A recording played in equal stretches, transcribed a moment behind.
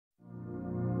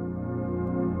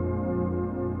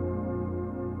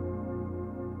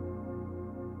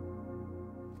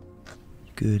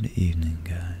Good evening,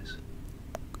 guys.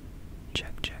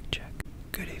 Check, check, check.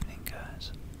 Good evening,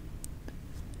 guys.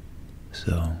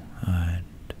 So, I'd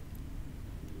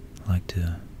like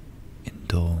to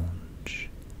indulge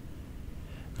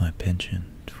my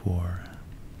penchant for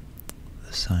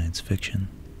the science fiction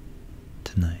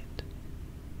tonight.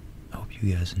 I hope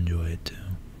you guys enjoy it too.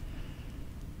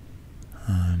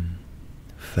 I'm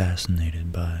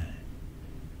fascinated by,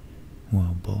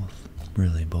 well, both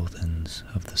ends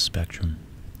of the spectrum.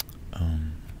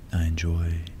 I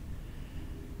enjoy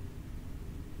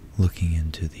looking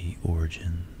into the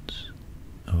origins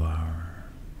of our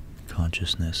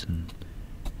consciousness and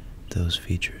those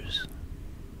features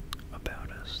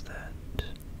about us that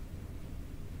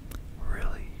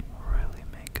really, really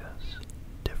make us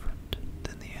different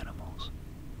than the animals.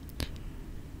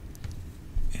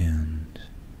 And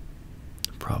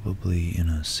probably in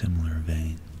a similar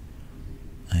vein,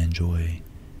 I enjoy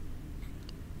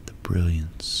the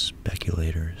brilliant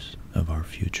speculators of our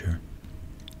future,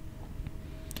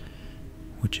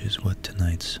 which is what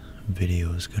tonight's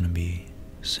video is going to be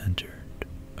centered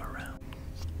around.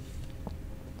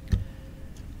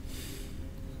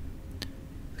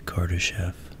 The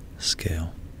Kardashev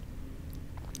scale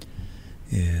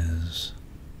is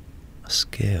a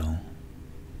scale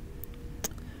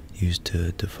used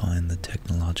to define the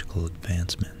technological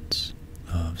advancements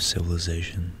of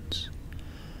civilizations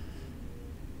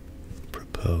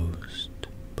proposed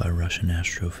by Russian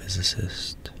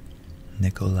astrophysicist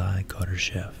Nikolai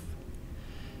Kardashev.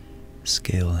 The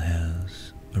scale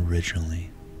has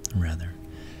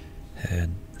had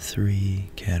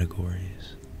three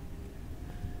categories.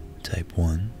 Type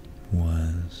 1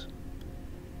 was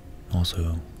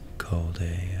also called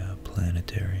a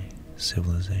planetary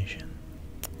civilization,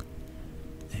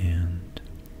 and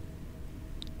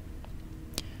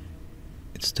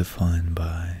it's defined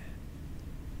by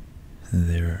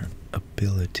their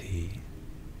ability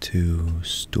to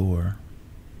store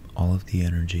all of the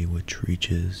energy which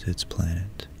reaches its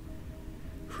planet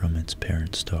from its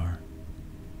parent star.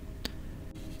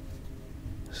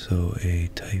 So a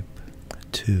type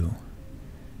 2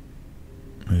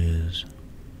 is,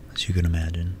 as you can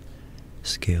imagine,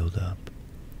 scaled up.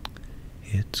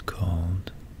 It's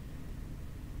called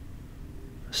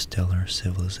a stellar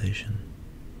civilization,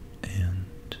 and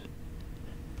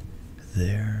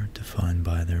they're defined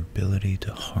by their ability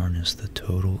to harness the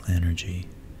total energy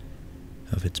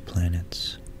of its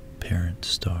planet's parent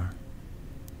star.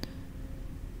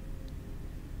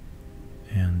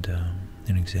 And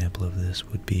an example of this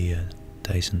would be a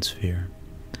Dyson sphere,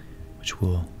 which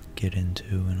we'll get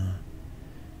into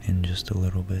in just a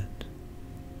little bit.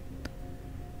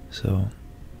 So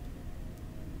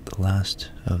the last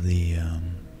of the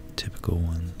typical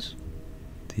ones,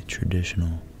 the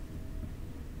traditional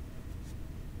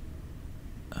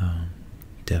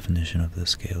definition of the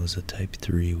scale, is a type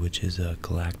 3, which is a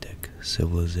galactic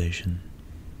civilization.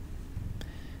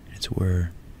 It's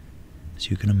where, as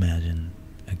you can imagine,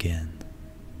 again,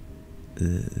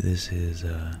 this is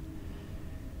a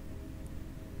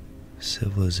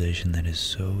civilization that is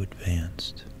so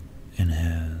advanced and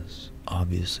has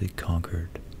obviously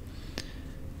conquered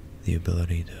the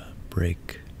ability to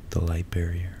break the light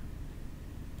barrier.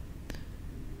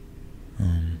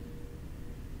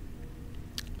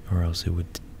 Or else it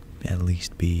would at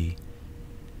least be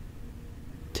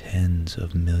tens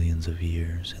of millions of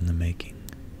years in the making.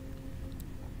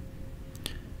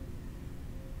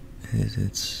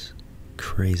 It's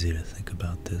crazy to think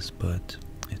about this, but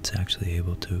it's actually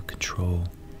able to control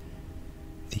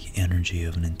the energy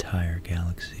of an entire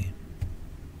galaxy.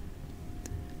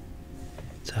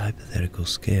 It's a hypothetical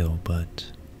scale,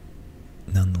 but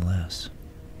nonetheless,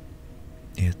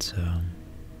 it's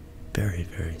very,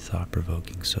 very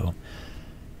thought-provoking. So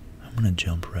I'm going to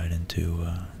jump right into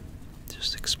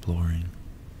just exploring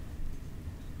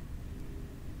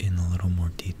in a little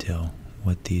more detail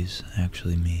what these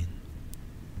actually mean.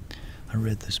 I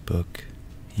read this book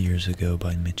years ago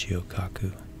by Michio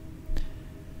Kaku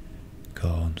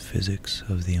called Physics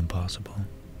of the Impossible,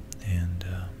 and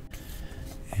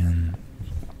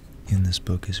in this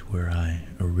book is where I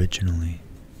originally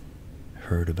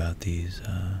heard about this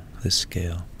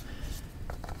scale.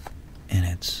 And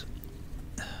it's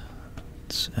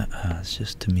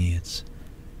just, to me, it's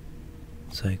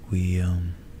like we,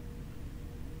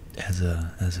 as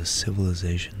a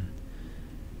civilization.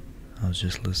 I was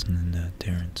just listening to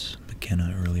Terrence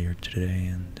McKenna earlier today,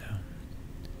 and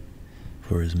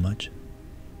for as much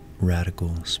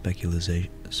radical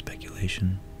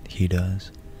speculation he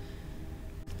does,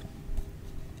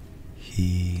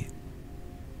 he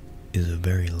is a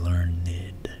very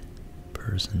learned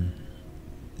person.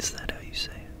 Is that how you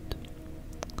say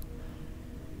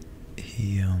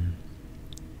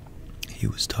he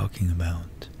was talking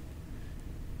about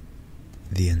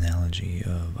the analogy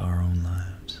of our own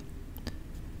lives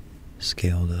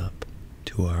scaled up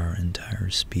to our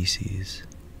entire species,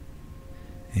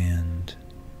 and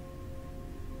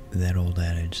that old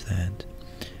adage that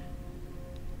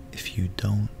if you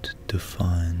don't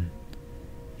define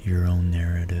your own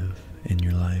narrative in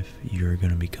your life, you're going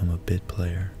to become a bit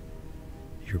player.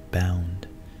 You're bound.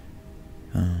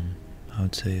 I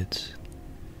would say it's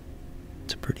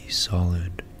a pretty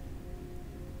solid,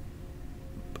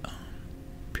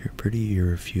 pretty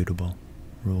irrefutable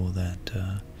rule that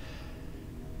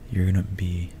you're going to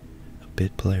be a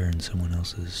bit player in someone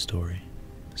else's story,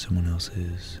 someone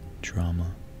else's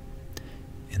drama.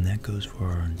 And that goes for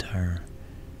our entire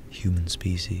human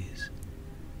species.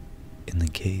 In the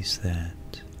case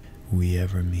that we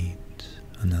ever meet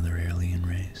another alien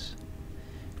race,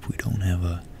 if we don't have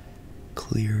a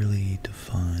clearly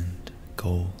defined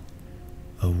goal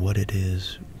of what it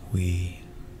is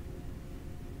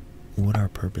what our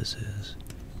purpose is,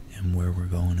 and where we're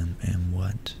going, and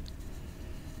what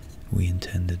we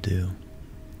intend to do.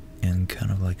 And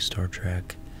kind of like Star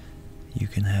Trek, you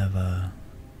can have a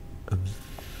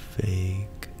vague,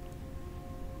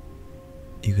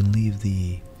 you can leave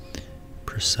the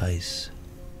precise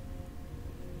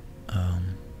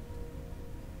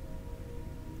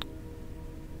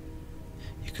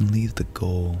you can leave the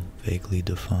goal vaguely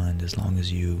defined as long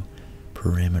as you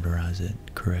parameterize it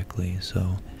correctly.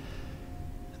 So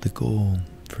the goal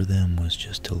for them was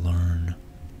just to learn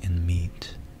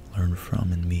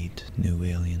from and meet new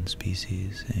alien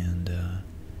species, and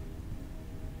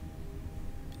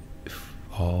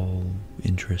all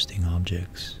interesting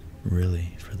objects,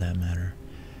 really, for that matter,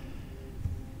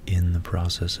 in the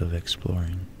process of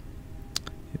exploring.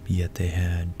 Yet they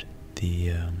had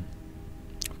the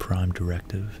prime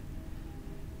directive,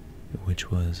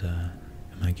 which was, am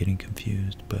I getting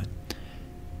confused? But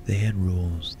they had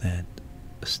rules that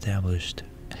established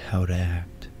how to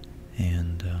act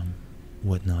and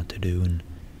what not to do, and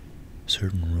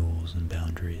certain rules and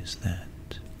boundaries that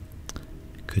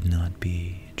could not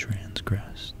be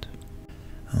transgressed.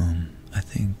 I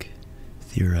think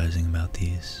theorizing about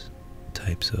these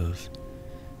types of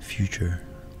future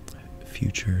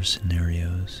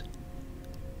scenarios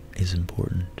is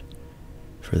important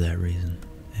for that reason,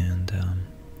 and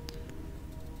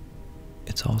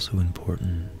it's also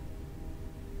important,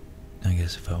 I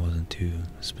guess if I wasn't too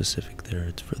specific there,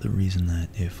 it's for the reason that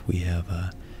if we have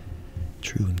a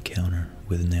true encounter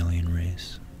with an alien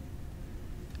race,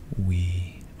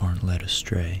 we aren't led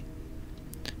astray,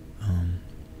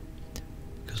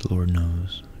 because Lord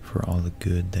knows, for all the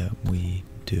good that we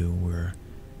do, we're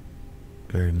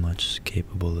very much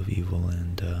capable of evil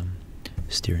and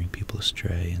steering people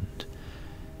astray and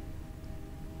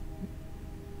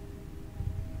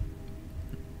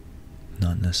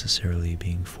not necessarily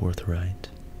being forthright.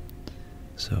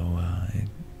 So I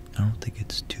don't think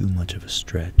it's too much of a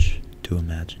stretch to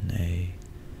imagine a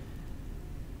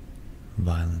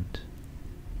violent,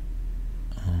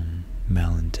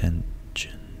 malintentioned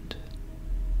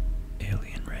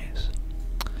alien race.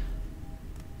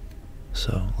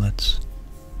 So let's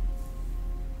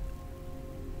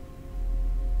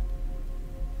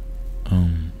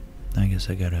I guess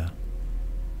I gotta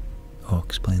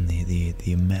explain the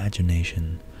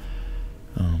imagination.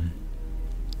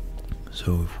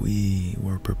 So if we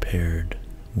were prepared,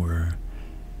 we're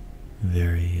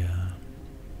very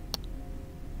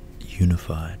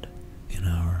unified in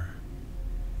our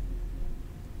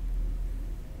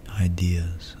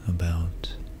ideas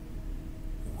about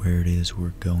where it is we're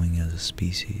going as a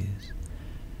species.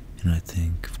 And I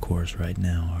think, of course, right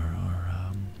now our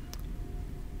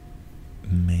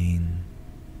main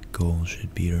goal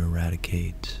should be to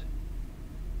eradicate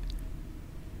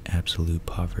absolute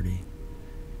poverty.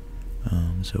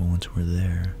 So once we're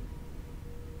there,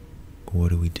 what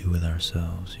do we do with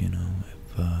ourselves? You know,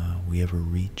 if we ever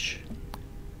reach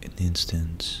an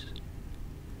instance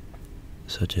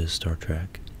such as Star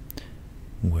Trek,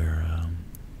 where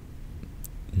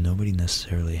nobody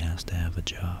necessarily has to have a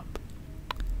job,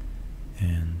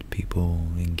 and people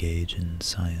engage in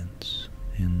science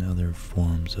and other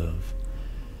forms of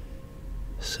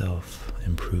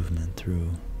self-improvement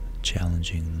through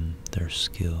challenging their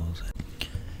skills.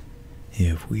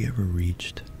 If we ever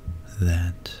reached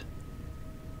that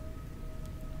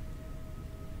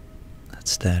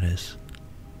status,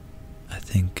 I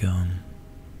think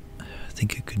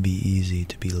it could be easy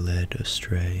to be led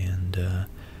astray, and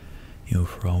you know,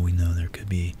 for all we know, there could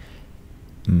be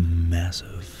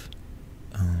massive,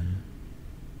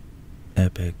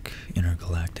 epic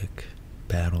intergalactic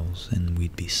battles, and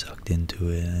we'd be sucked into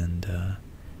it, and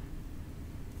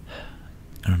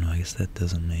I don't know, I guess that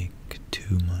doesn't make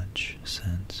too much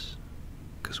sense,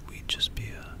 because we'd just be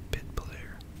a pit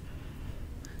player.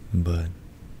 But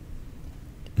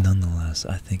nonetheless,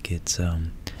 I think it's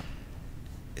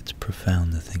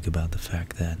profound to think about the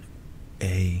fact that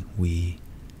we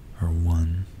are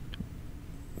one.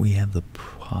 We have the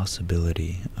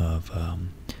possibility of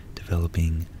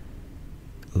developing,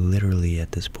 literally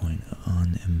at this point,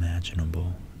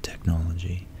 unimaginable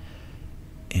technology.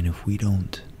 And if we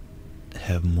don't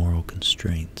have moral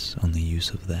constraints on the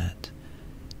use of that,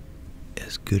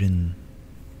 as good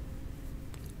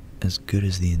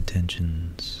as the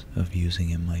intentions of using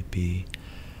it might be,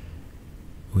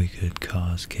 we could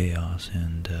cause chaos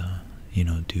and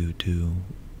do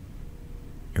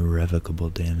irrevocable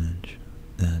damage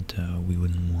that we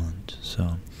wouldn't want. So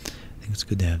I think it's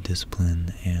good to have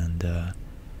discipline and a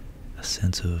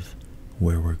sense of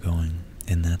where we're going,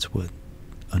 and that's what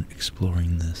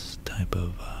exploring this type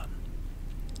of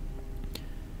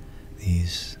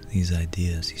these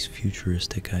ideas, these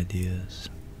futuristic ideas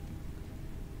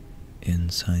in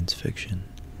science fiction,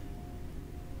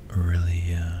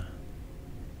 really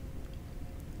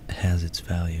has its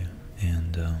value.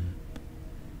 And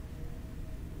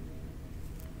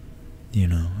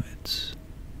it's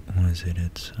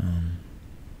it's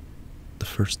the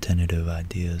first tentative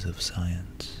ideas of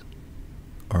science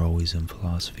are always in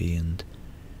philosophy, and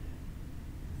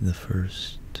the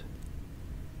first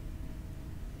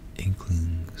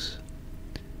inklings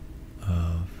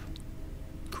of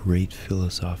great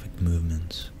philosophic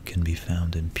movements can be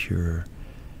found in pure,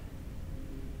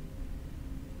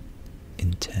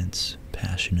 intense,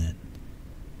 passionate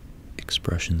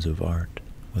expressions of art,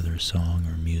 whether song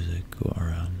or music,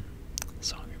 or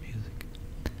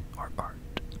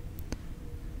art,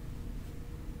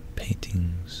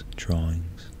 paintings,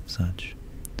 drawings, such.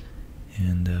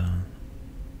 And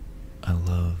I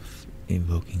love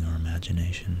evoking our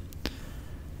imagination.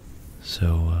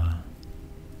 So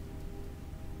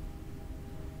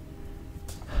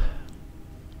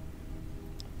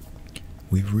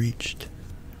we've reached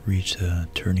a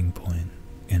turning point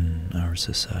in our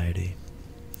society.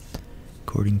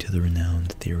 According to the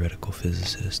renowned theoretical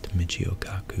physicist Michio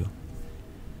Kaku,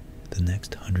 the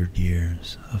next 100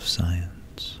 years of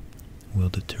science will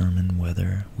determine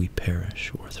whether we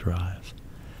perish or thrive.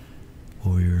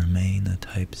 Will we remain a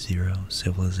Type 0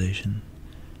 civilization,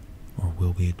 or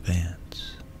will we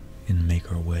advance and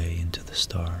make our way into the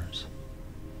stars?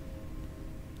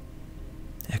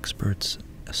 Experts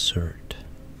assert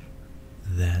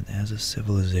that as a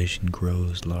civilization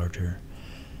grows larger,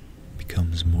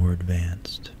 becomes more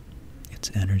advanced,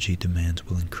 its energy demands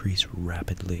will increase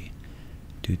rapidly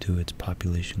due to its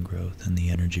population growth and the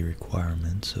energy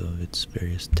requirements of its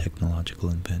various technological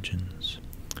inventions,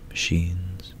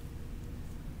 machines.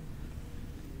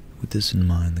 With this in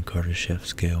mind, the Kardashev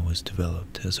scale was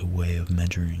developed as a way of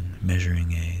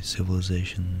measuring a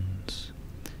civilization's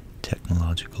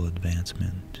technological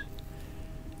advancement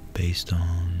based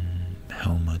on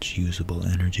how much usable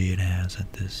energy it has at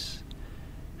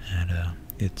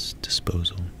its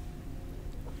disposal.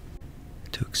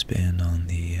 To expand on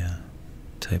the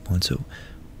Type 1, so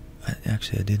I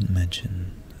didn't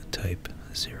mention Type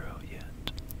 0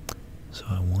 yet, so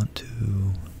I want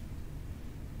to.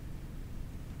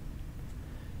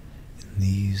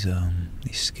 These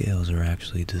scales are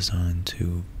actually designed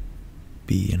to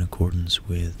be in accordance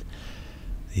with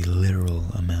the literal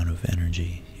amount of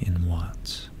energy in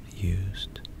watts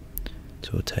used.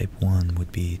 So a Type 1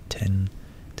 would be 10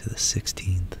 to the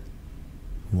 16th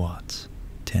watts,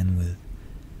 10 with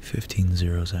 15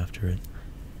 zeros after it.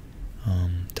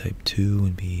 Type 2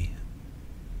 would be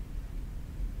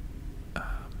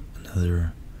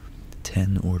another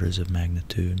 10 orders of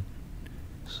magnitude,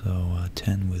 so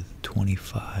 10 with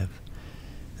 25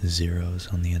 zeros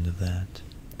on the end of that.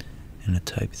 And a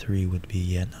Type 3 would be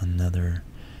yet another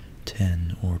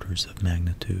 10 orders of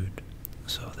magnitude,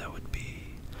 so that would be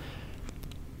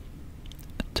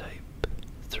a Type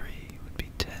 3 would be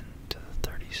 10 to the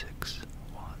 36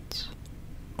 watts,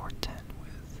 or 10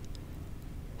 with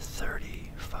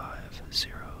 35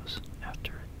 zeros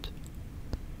after it.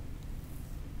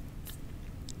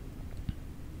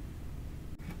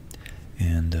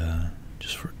 And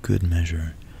just for good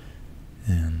measure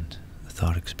and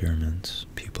thought experiments,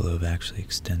 people have actually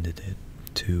extended it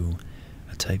to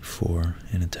a Type 4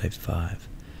 and a Type 5.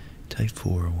 Type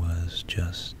 4 was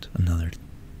just another,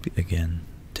 again,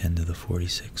 10 to the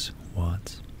 46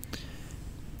 watts.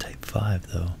 Type 5,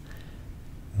 though,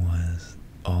 was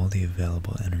all the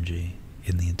available energy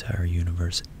in the entire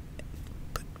universe,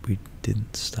 but we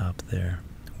didn't stop there.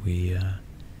 We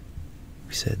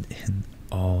said in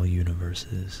all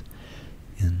universes,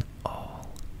 in all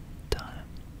time,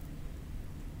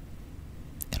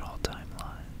 in all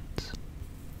timelines.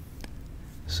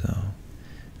 So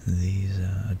these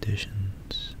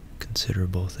additions consider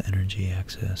both energy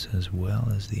access as well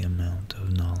as the amount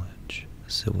of knowledge a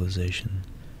civilization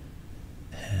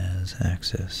has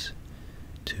access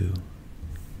to.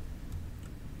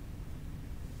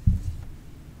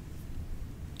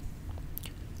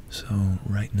 So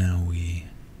right now we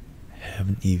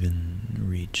haven't even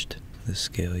reached the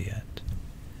scale yet.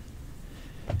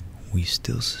 We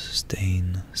still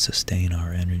sustain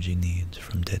our energy needs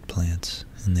from dead plants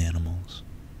and animals,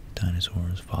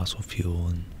 dinosaurs, fossil fuel,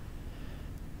 and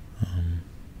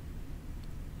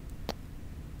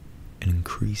an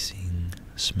increasing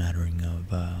smattering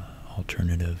of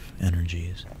alternative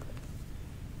energies.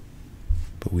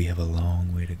 But we have a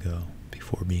long way to go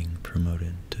before being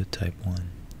promoted to Type 1.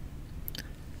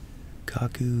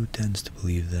 Kaku tends to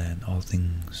believe that all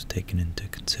things taken into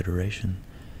consideration,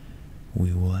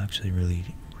 we will actually really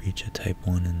reach a Type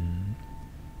 1 in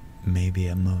maybe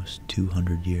at most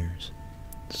 200 years.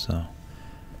 So,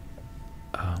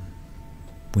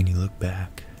 when you look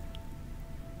back,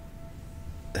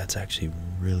 that's actually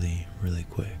really, really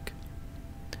quick.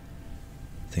 I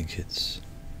think it's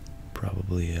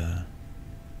probably, yeah,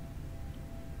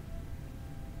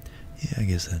 I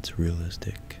guess that's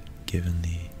realistic, given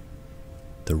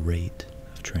the rate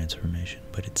of transformation,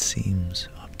 but it seems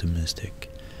optimistic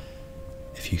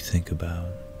if you think about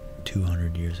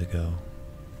 200 years ago,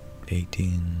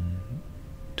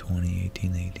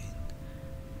 1818,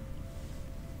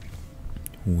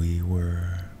 we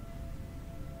were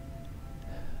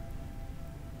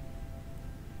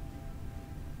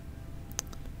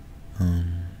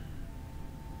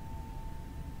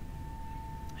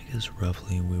I guess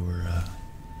roughly we were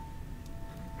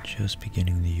just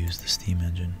beginning to use the steam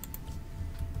engine.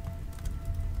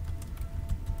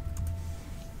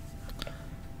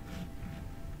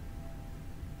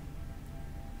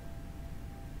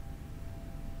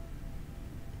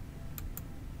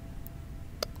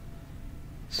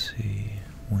 Let's see,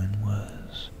 when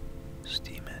was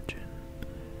steam engine?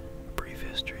 A brief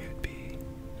history would be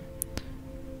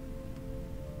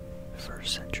 1st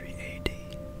century AD.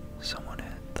 Someone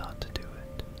had thought to do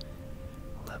it.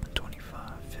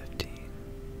 1125, 15,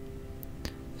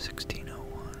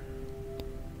 1601.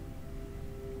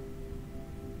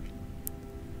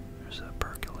 There's a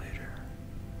percolator.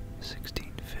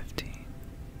 1615.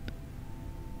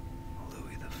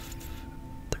 Louis the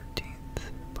 13th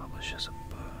publishes a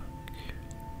book.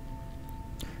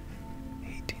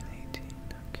 1818.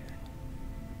 Okay.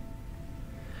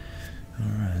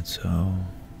 Alright, so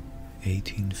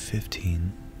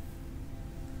 1815.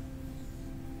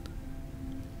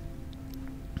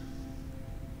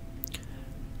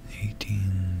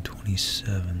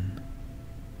 1827.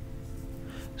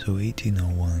 So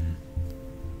 1801,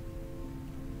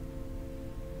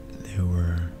 they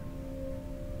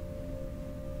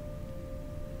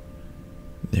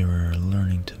were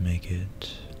learning to make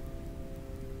it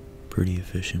pretty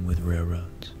efficient with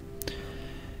railroads.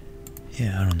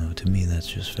 Yeah, I don't know, to me that's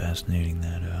just fascinating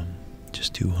that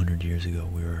just 200 years ago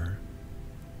we were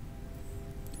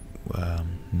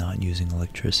not using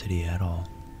electricity at all.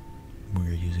 We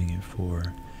were using it for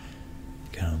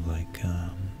kind of like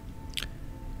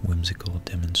whimsical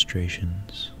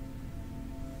demonstrations.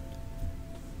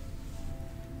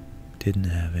 Didn't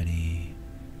have any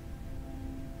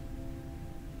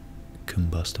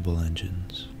combustible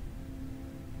engines.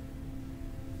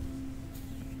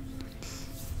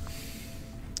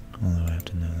 Although I have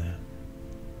to know that.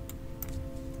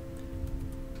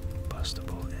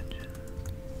 Combustible engine.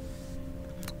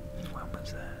 When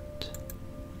was that?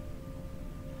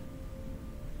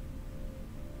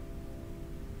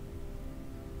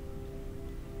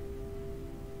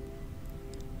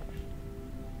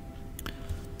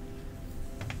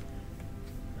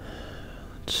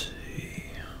 Let's see.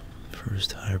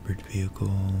 First hybrid vehicle.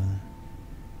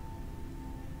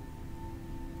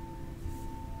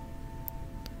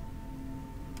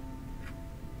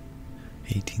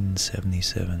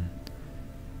 1877,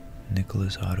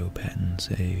 Nicholas Otto patents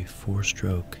a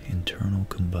 4-stroke internal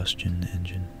combustion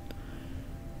engine.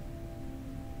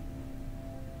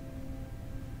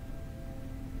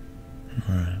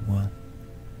 Alright, well,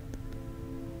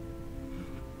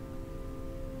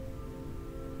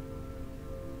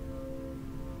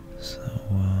 so,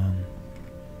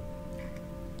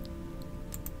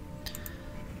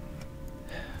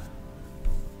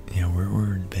 yeah,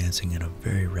 we're advancing at a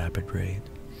very rapid rate.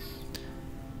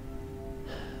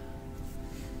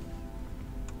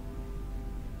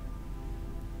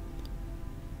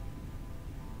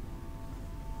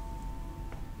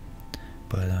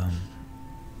 But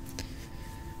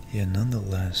yeah,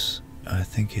 nonetheless, I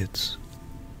think it's,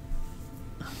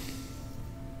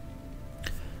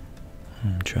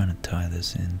 I'm trying to tie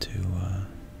this into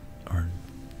or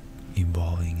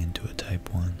evolving into a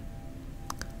type 1.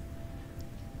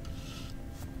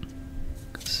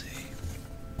 Let's see.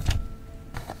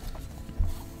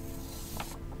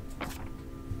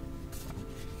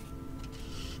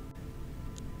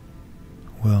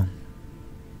 Well,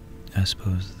 I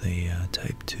suppose the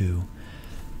type 2,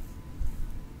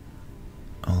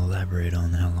 I'll elaborate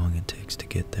on how long it takes to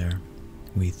get there.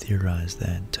 We theorize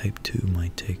that type 2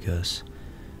 might take us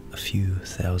a few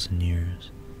thousand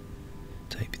years.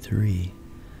 Type 3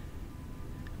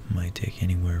 might take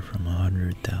anywhere from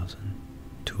 100,000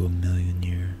 to 1,000,000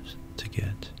 years to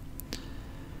get.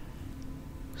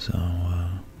 So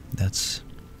that's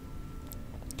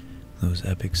those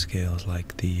epic scales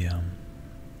like the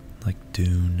like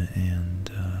Dune and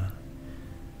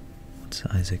what's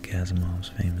Isaac Asimov's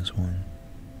famous one?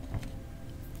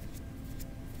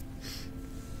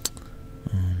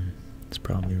 It's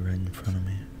probably right in front of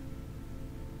me.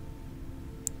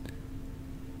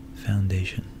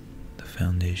 The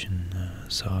Foundation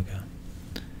saga,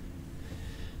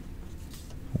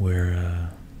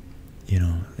 where you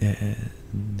know,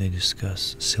 they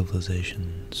discuss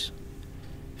civilizations,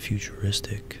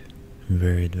 futuristic,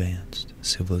 very advanced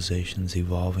civilizations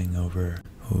evolving over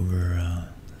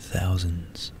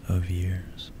thousands of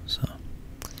years. So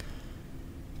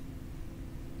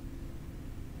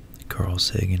Carl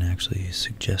Sagan actually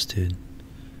suggested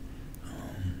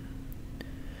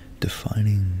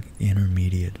defining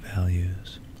intermediate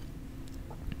values.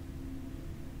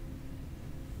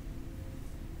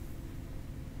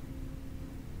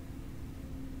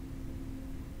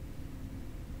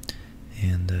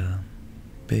 And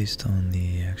based on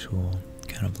the actual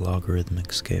kind of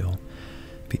logarithmic scale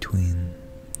between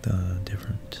the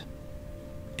different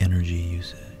energy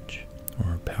usage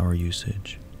or power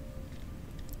usage,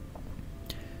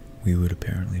 we would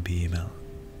apparently be about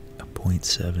a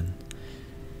 0.7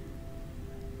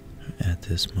 at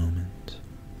this moment.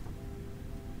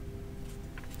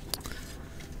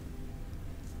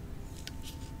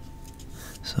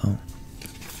 So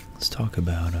let's talk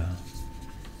about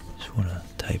just what a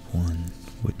type 1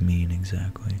 would mean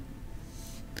exactly.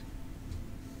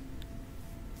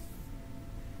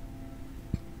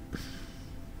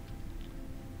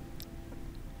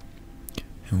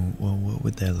 And well, what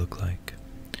would that look like?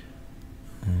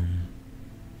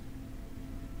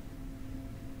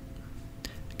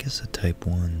 I guess a type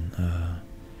 1,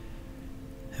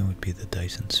 that would be the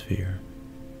Dyson sphere.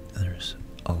 There's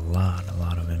a lot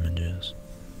of images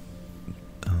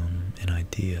and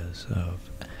ideas of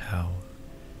how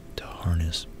to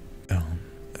harness,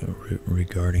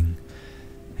 regarding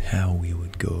how we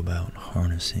would go about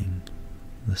harnessing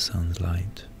the sun's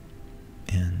light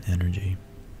and energy.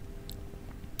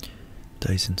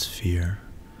 Dyson sphere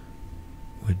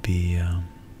would be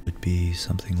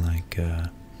something like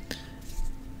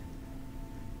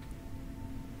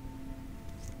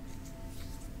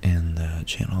and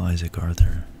channel Isaac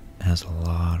Arthur has a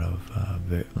lot of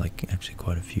actually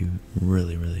quite a few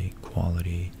really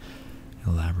quality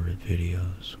elaborate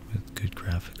videos with good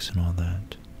graphics and all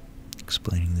that,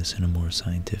 explaining this in a more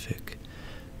scientific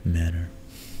manner.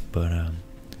 But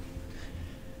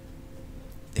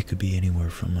it could be anywhere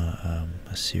from a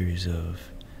series of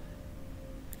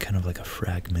kind of like a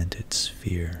fragmented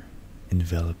sphere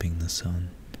enveloping the sun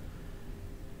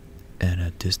at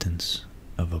a distance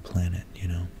of a planet, you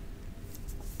know.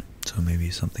 So maybe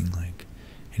something like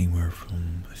anywhere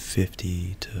from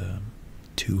 50 to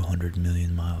 200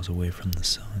 million miles away from the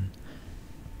sun,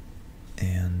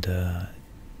 and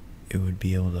it would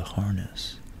be able to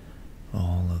harness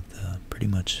all of the, pretty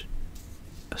much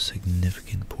a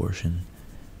significant portion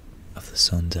of the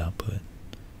sun's output,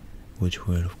 which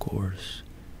would, of course,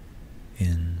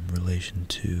 in relation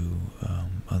to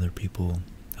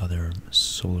other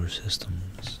solar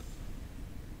systems,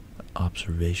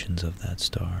 observations of that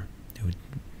star, it would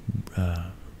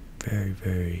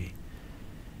very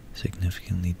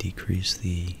significantly decrease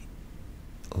the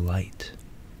light,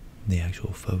 the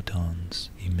actual photons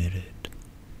emitted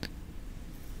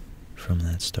from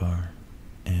that star.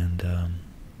 And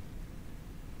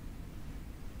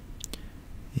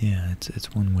yeah,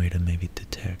 it's one way to maybe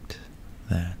detect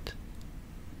that.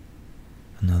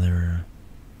 Another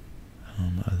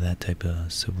of that type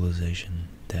of civilization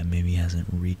that maybe hasn't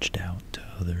reached out to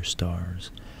other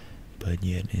stars, but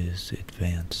yet is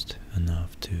advanced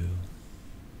enough to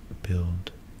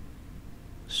build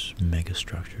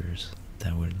megastructures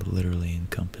that would literally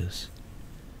encompass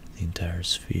the entire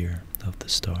sphere of the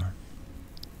star.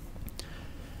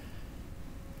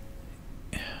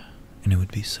 And it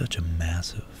would be such a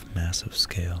massive, massive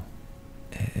scale.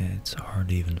 It's hard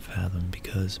to even fathom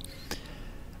because,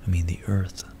 I mean, the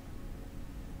Earth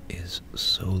is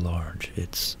so large.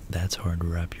 That's hard to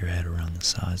wrap your head around, the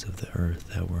size of the Earth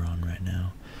that we're on right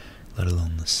now, let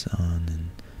alone the sun and,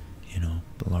 you know,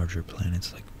 the larger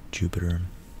planets like Jupiter.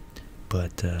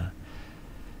 But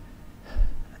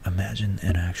imagine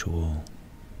an actual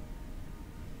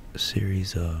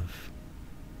series of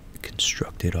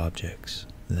constructed objects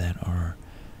that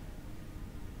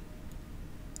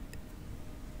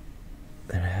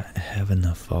have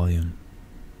enough volume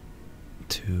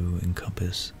to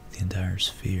encompass the entire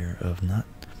sphere of not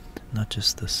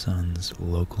just the sun's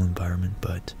local environment,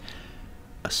 but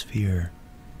a sphere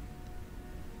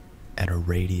at a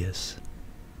radius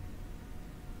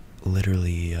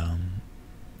literally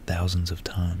thousands of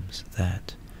times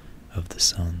that of the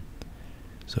sun.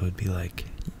 So it'd be like,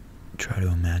 try to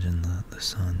imagine the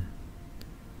sun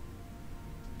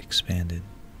expanded,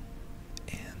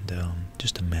 and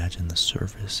just imagine the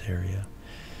surface area.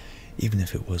 Even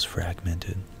if it was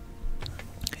fragmented,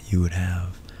 you would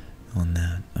have on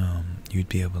that, you'd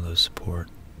be able to support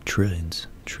trillions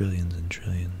and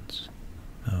trillions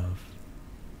of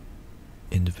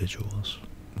individuals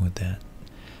with that.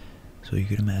 So you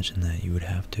could imagine that you would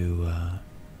have to,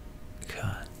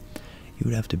 you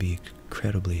would have to be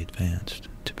incredibly advanced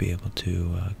to be able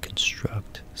to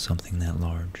construct something that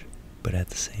large. But at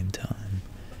the same time,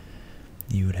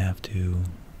 you would have to,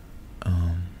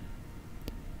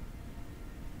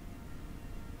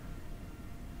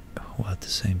 well, at the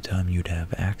same time, you'd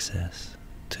have access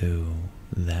to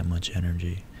that much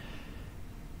energy.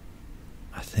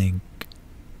 I think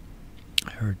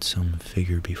I heard some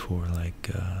figure before, like,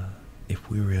 if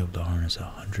we were able to harness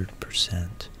 100%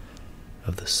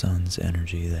 of the sun's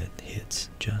energy that hits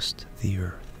just the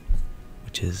Earth,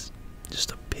 which is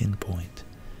just a pinpoint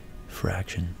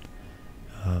fraction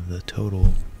of the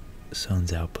total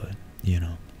sun's output, you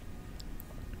know,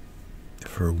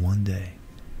 for one day,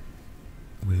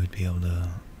 we would be able to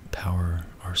power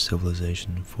our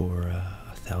civilization for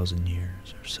 1,000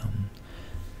 years or some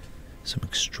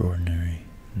extraordinary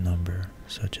number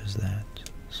such as that.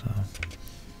 So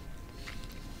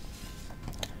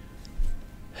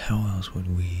how else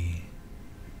would we,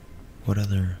 what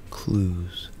other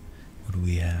clues would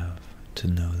we have to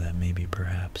know that maybe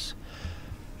perhaps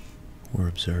we're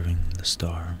observing the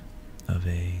star of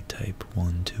a type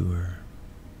 1, 2, or,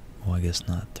 well, I guess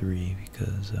not 3,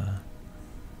 because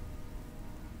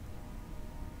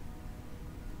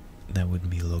that wouldn't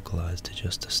be localized to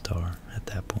just a star at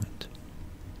that point.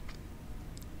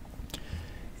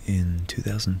 In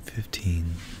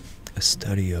 2015, a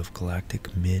study of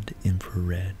galactic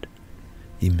mid-infrared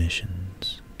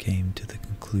emissions came to the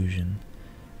conclusion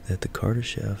that the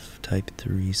Kardashev type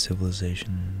 3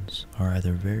 civilizations are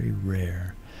either very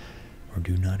rare or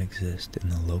do not exist in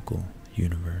the local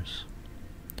universe.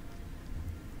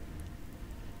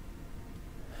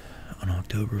 On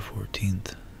October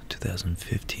 14th,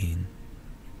 2015,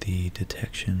 the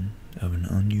detection of an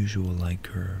unusual light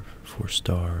curve for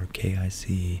star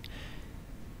KIC,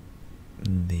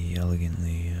 the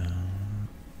elegantly,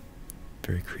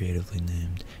 very creatively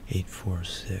named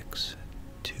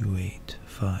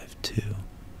 8462852.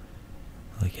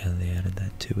 I like how they added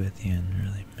that 2 at the end,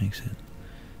 really makes it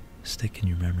stick in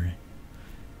your memory.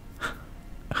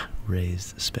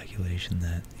 Raised the speculation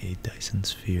that a Dyson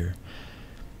sphere,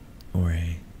 or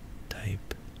a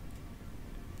type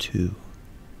 2,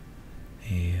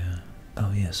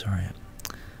 oh yeah, sorry, I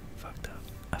fucked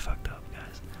up,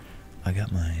 guys. I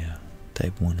got my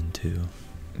type 1 and 2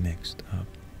 mixed up.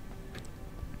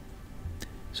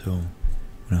 So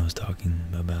when I was talking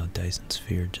about Dyson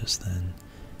sphere just then,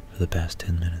 for the past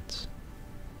 10 minutes,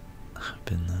 I've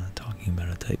been talking about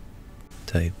a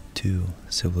type 2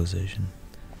 civilization.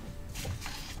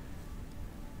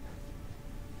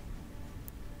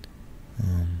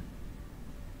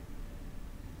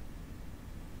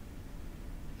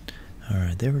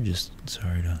 Alright, they were just,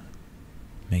 sorry to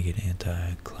make it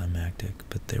anticlimactic,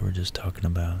 but they were just talking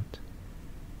about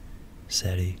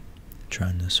SETI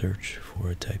trying to search for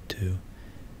a type 2,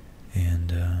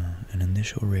 and an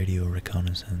initial radio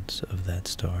reconnaissance of that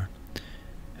star,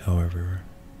 however,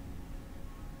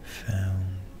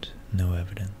 found no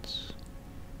evidence.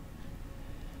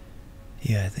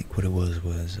 Yeah, I think what it was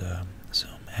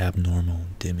some abnormal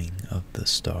dimming of the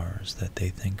stars that they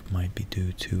think might be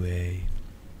due to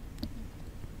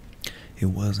it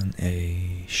wasn't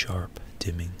a sharp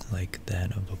dimming like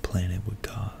that of a planet would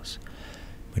cause,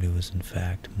 but it was in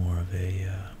fact more of a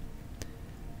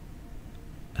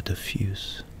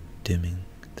diffuse dimming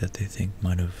that they think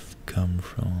might have come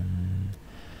from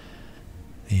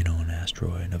an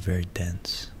asteroid, a very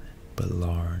dense but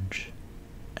large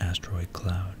asteroid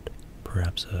cloud,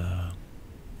 perhaps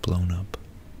blown up,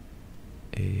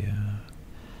 a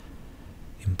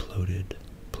imploded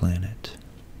planet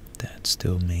that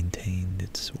still maintained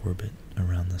its orbit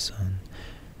around the sun,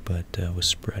 but was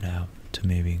spread out to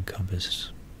maybe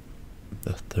encompass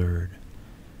a third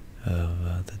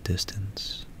of the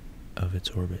distance of its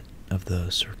orbit, of the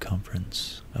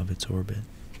circumference of its orbit.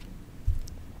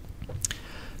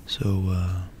 So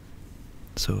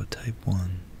a type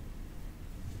 1,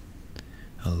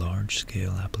 a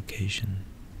large-scale application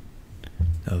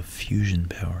of fusion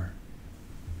power.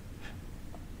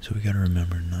 So we got to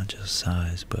remember not just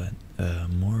size, but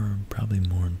probably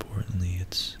more importantly,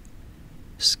 it's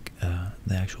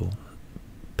the actual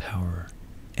power,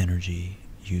 energy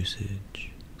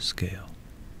usage scale.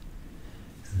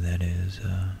 And that is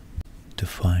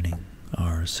defining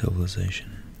our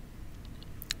civilization.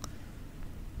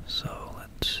 So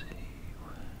let's see.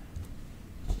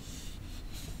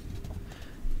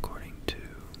 According to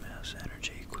mass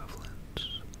energy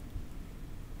equivalents,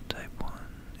 type 1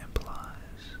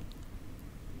 implies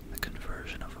the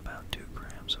conversion of about 2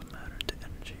 grams of matter to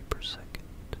energy per second.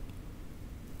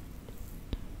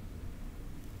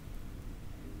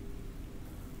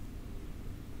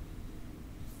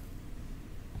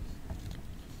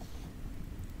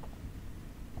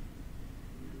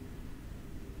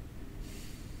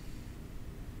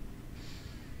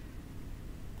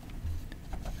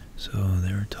 So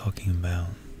they were talking about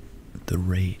the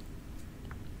rate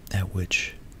at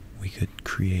which we could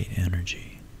create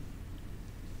energy.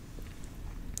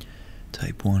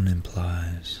 Type 1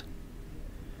 implies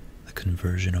the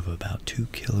conversion of about 2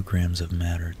 kilograms of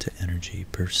matter to energy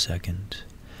per second,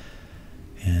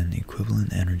 and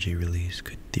equivalent energy release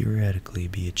could theoretically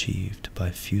be achieved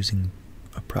by fusing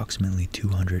approximately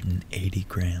 280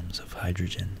 grams of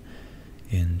hydrogen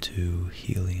into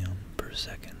helium per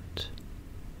second.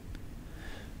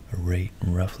 A rate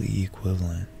roughly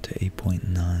equivalent to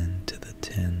 8.9 to the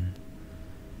 10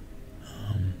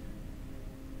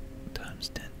 times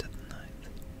 10 to the 9th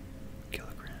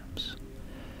kilograms.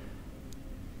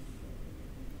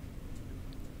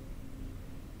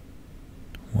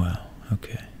 Wow,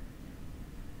 okay.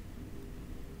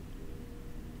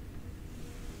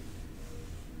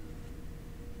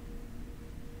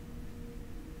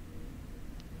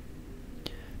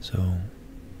 So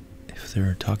if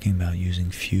they're talking about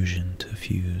using fusion to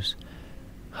fuse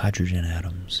hydrogen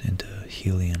atoms into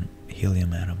helium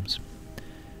atoms,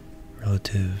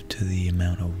 relative to the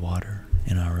amount of water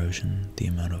in our ocean, the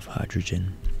amount of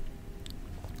hydrogen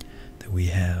that we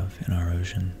have in our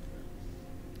ocean,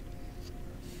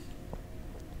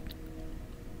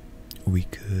 we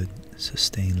could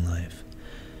sustain life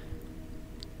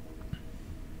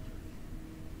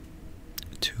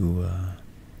to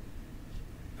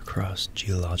across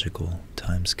geological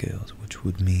timescales, which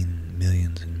would mean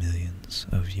millions and millions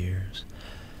of years.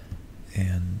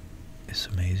 And it's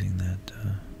amazing that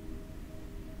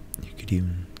you could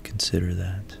even consider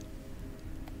that,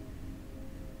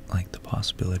 like the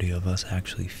possibility of us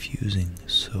actually fusing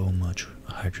so much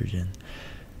hydrogen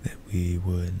that we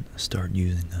would start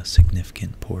using a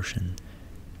significant portion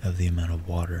of the amount of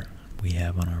water we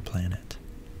have on our planet,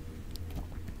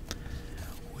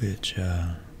 which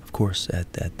of course,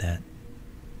 at that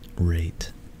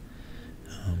rate,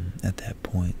 at that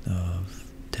point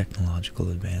of technological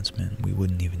advancement, we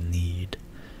wouldn't even need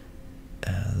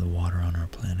the water on our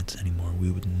planets anymore.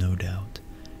 We would no doubt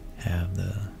have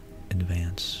the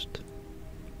advanced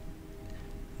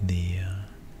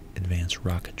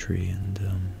rocketry and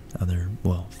other,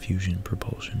 well, fusion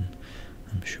propulsion,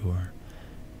 I'm sure,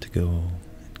 to go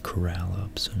and corral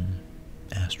up some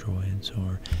asteroids,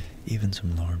 or even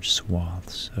some large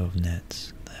swaths of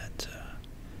nets that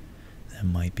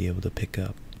might be able to pick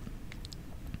up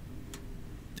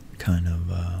kind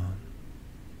of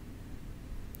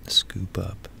scoop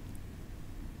up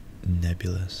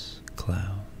nebulous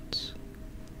clouds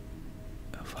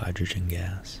of hydrogen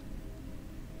gas.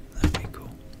 That'd be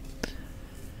cool.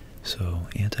 So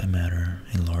antimatter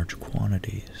in large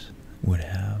quantities would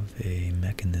have a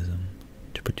mechanism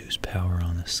to produce power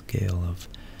on a scale of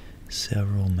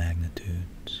several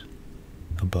magnitudes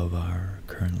above our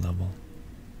current level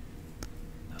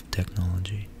of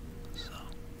technology. So,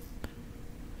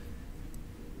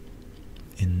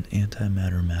 in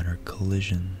antimatter-matter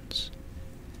collisions,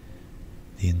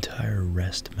 the entire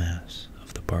rest mass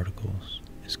of the particles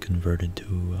is converted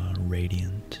to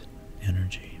radiant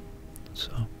energy.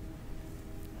 So,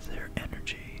 their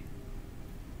energy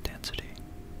density.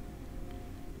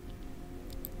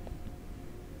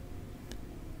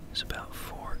 is about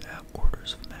 4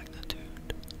 orders of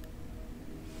magnitude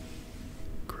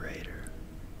greater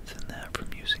than that from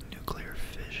using nuclear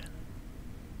fission,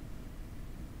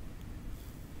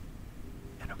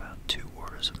 and about 2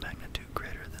 orders of magnitude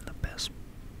greater than the best,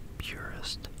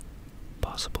 purest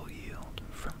possible yield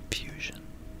from fusion.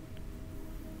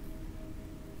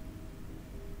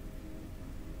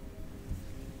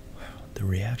 The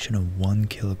reaction of 1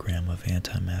 kilogram of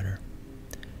antimatter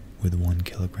with 1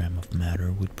 kilogram of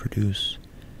matter would produce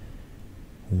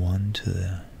 1 to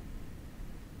the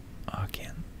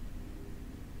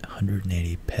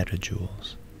 180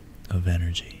 petajoules of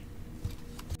energy.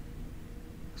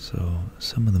 So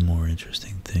some of the more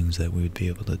interesting things that we would be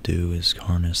able to do is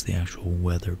harness the actual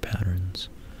weather patterns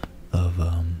of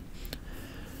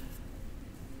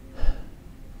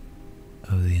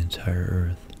the entire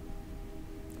Earth.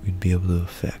 We'd be able to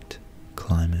affect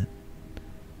climate.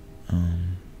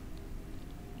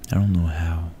 I don't know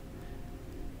how.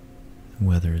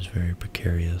 Weather is very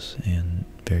precarious and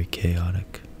very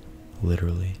chaotic,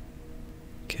 literally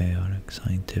chaotic,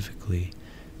 scientifically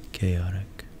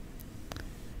chaotic.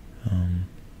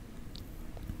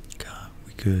 God,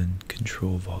 we could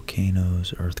control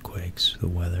volcanoes, earthquakes, the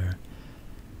weather,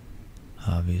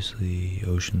 obviously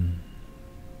ocean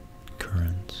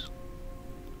currents.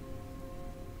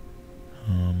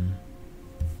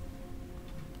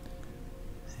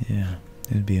 Yeah,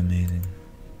 it would be amazing.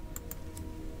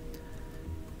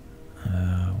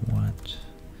 What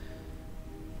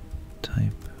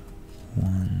type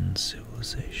 1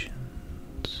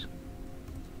 civilizations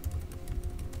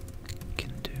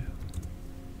can do?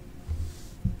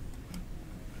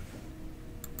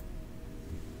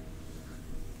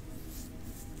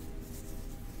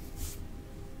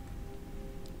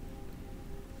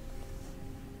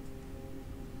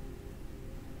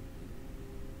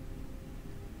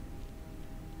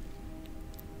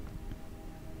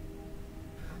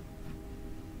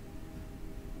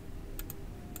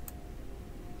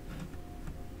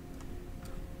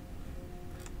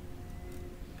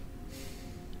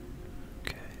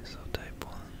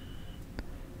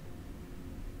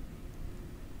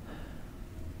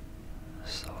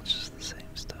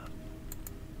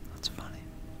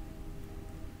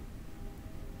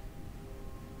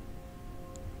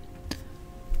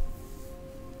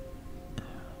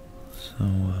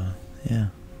 Yeah,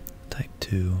 type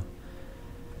 2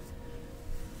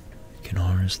 can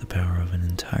harness the power of an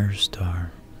entire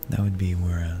star. That would be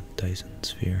where a Dyson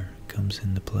sphere comes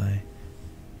into play.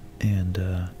 And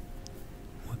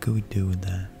what could we do with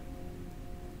that?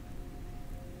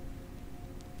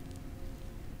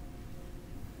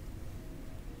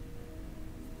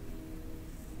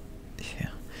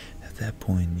 Yeah, at that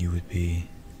point you would be...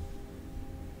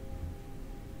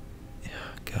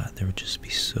 God, there would just be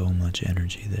so much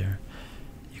energy there.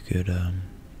 You could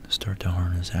start to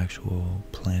harness actual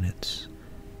planets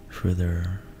for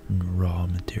their raw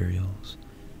materials,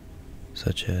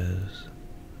 such as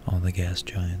all the gas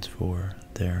giants for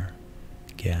their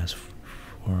gas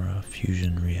for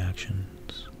fusion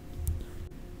reactions.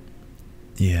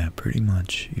 Yeah, pretty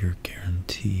much you're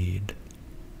guaranteed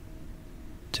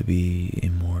to be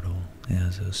immortal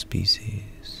as a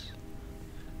species,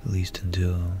 at least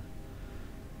until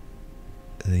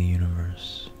the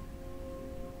universe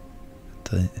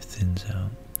thins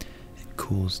out and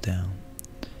cools down,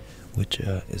 which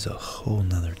is a whole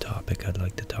nother topic I'd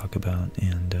like to talk about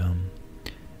and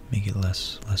make it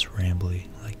less rambly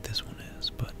like this one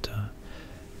is, but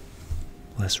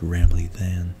less rambly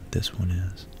than this one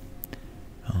is.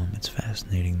 It's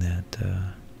fascinating that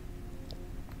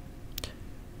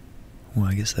well,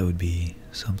 I guess that would be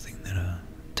something that a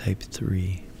type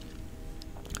 3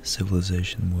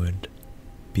 civilization would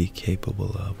be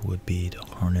capable of, would be to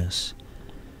harness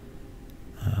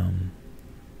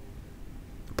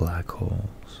black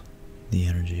holes, the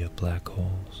energy of black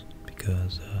holes,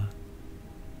 because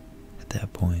at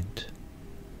that point,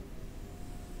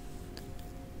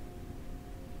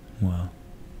 well,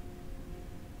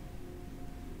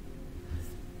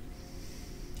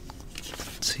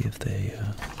 let's see if they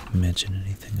mention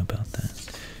anything about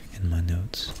that in my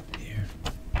notes here.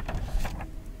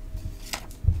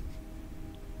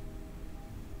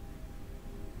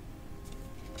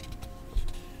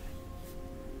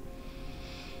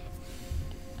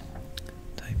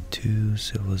 Type 2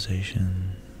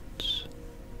 civilizations.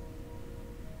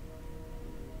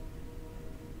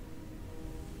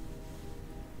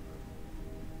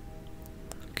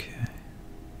 Okay.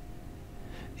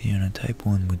 Yeah, and a type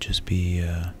 1 would just be,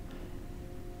 I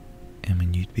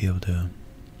mean, you'd be able to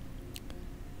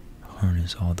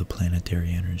harness all the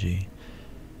planetary energy.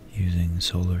 using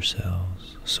solar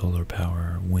cells, solar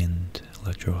power, wind,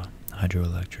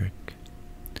 hydroelectric,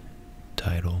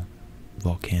 tidal,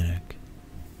 volcanic,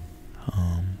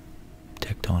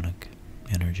 tectonic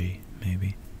energy,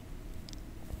 maybe.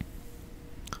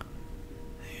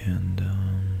 And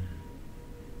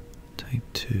type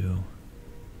 2,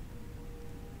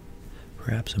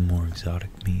 perhaps a more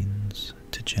exotic means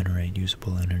to generate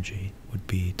usable energy would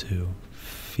be to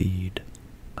feed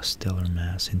a stellar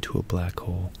mass into a black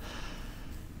hole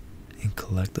and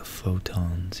collect the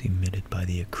photons emitted by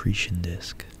the accretion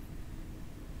disk.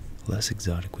 Less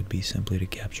exotic would be simply to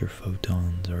capture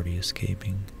photons already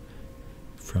escaping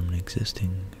from an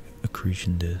existing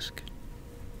accretion disk.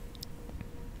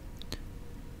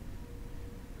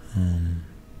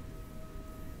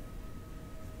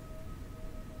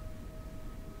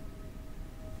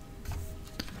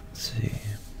 Let's see.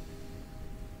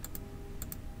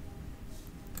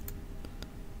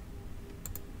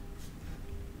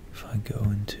 If I go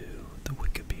into the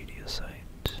Wikipedia site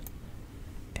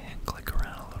and click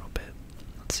around a little bit,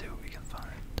 let's see what we can find.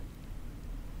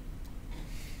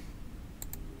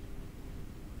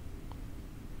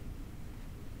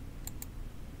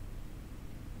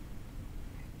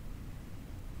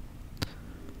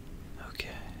 Okay.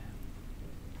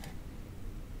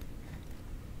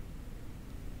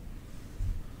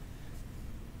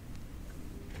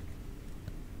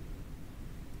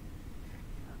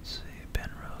 Let's see,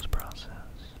 Penrose process.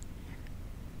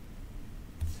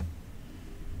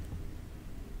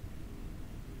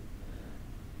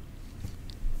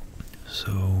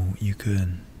 So you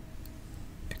could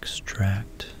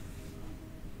extract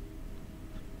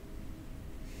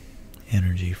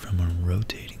energy from a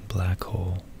rotating black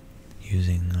hole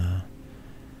using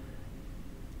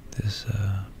this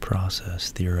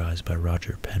process theorized by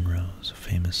Roger Penrose, a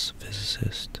famous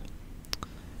physicist,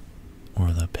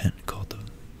 or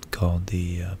called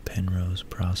the Penrose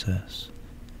process.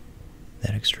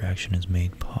 That extraction is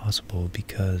made possible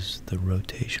because the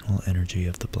rotational energy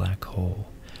of the black hole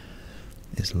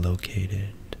is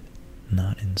located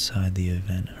not inside the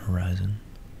event horizon,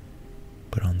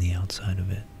 but on the outside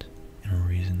of it, in a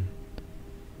region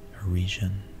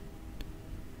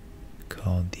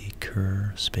called the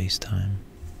Kerr spacetime,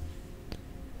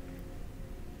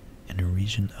 and a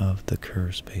region of the Kerr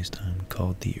spacetime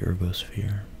called the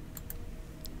ergosphere.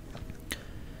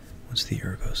 What's the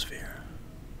ergosphere?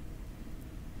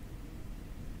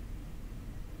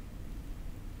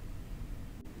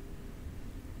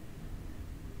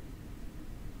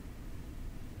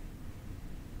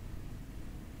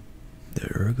 The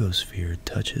ergosphere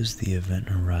touches the event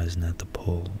horizon at the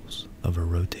poles of a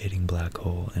rotating black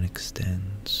hole and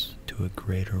extends to a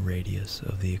greater radius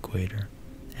of the equator,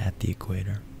 at the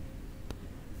equator.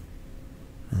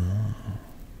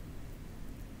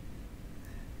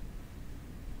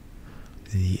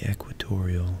 The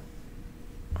equatorial,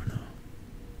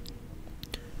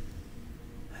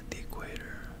 at the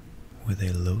equator, with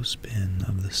a low spin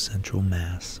of the central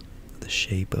mass, the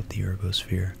shape of the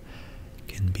ergosphere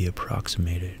can be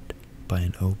approximated by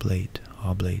an oblate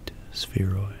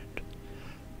spheroid,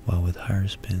 while with higher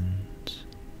spins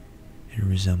it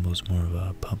resembles more of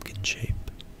a pumpkin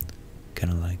shape,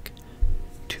 kind of like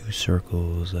two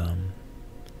circles,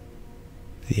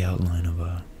 the outline of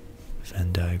a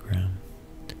Venn diagram,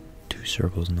 two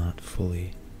circles not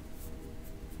fully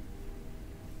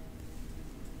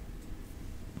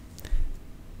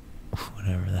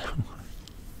whatever that was,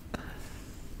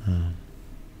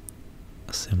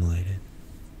 assimilated.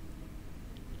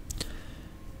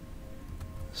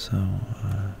 So,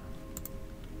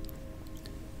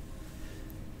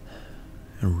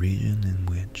 a region in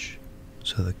which,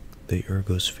 so the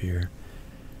ergosphere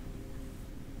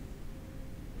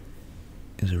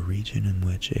is a region in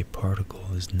which a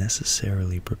particle is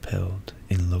necessarily propelled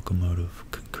in locomotive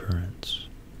concurrence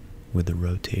with the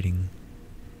rotating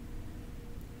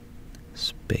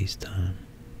space-time.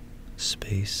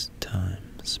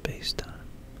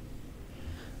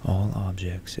 All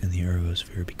objects in the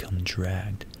ergosphere become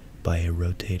dragged by a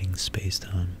rotating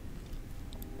space-time.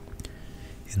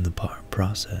 In the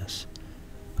process,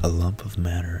 a lump of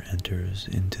matter enters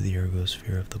into the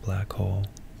ergosphere of the black hole,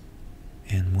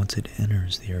 and once it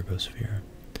enters the ergosphere,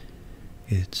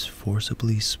 it's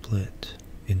forcibly split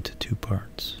into two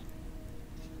parts.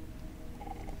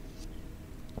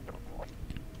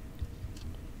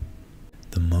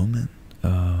 The moment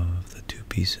of the two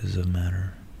pieces of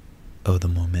matter, the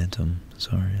momentum,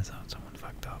 sorry, I thought someone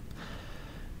fucked up.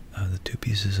 The two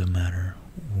pieces of matter,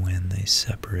 when they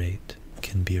separate,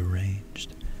 can be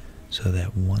arranged so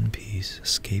that one piece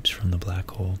escapes from the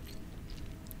black hole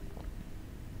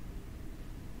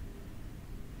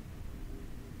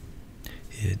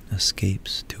it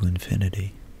escapes to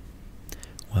infinity,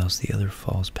 whilst the other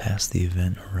falls past the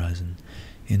event horizon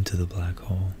into the black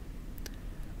hole.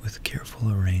 With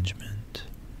careful arrangement,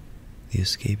 the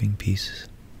escaping piece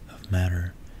of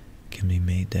matter can be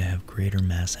made to have greater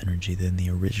mass energy than the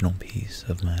original piece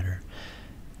of matter,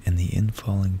 and the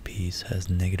infalling piece has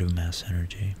negative mass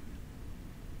energy.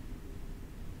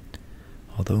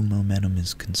 Although momentum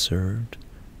is conserved,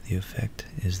 the effect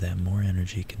is that more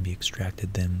energy can be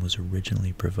extracted than was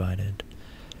originally provided,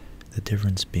 the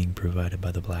difference being provided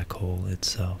by the black hole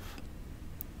itself.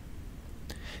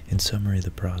 In summary,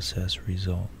 the process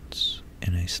results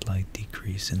in a slight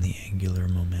decrease in the angular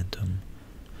momentum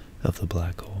of the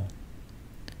black hole,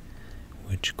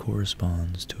 which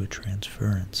corresponds to a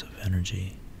transference of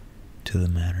energy to the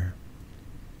matter.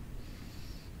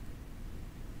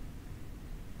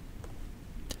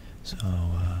 So,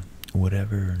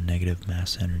 whatever negative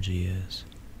mass energy is,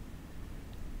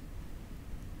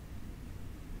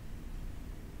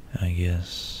 I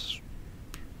guess,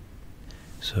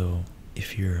 so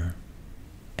if you're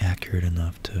accurate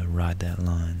enough to ride that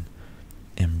line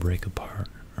and break apart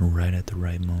right at the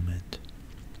right moment,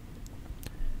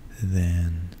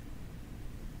 then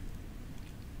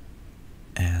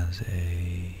as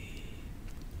a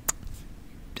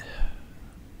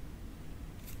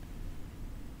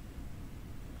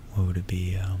what would it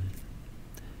be,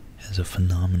 as a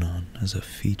phenomenon, as a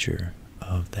feature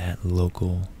of that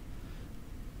local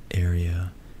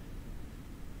area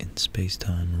in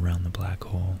space-time around the black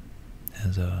hole,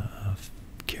 as a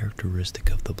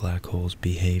characteristic of the black hole's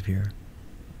behavior,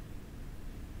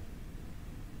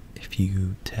 if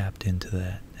you tapped into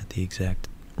that at the exact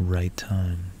right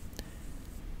time,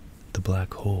 the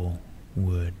black hole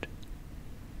would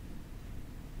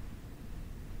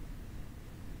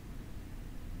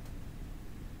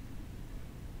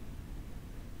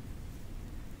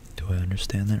do I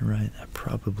understand that right? I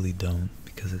probably don't,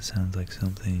 because it sounds like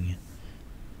something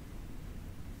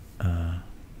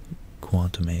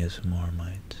quantum ASMR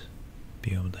might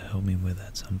be able to help me with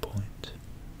at some point.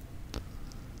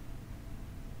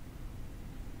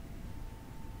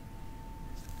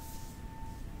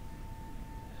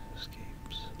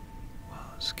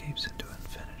 Escapes into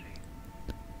infinity.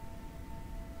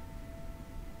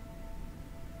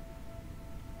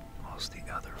 Whilst the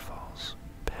other falls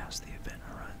past the event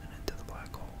horizon into the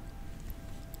black hole.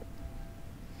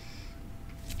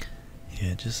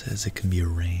 Yeah, it just says it can be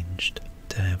arranged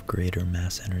to have greater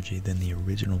mass energy than the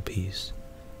original piece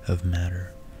of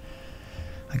matter.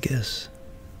 I guess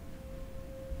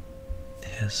it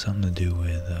has something to do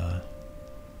with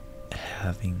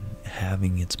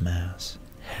having its mass,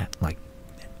 like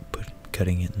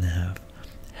cutting it in half,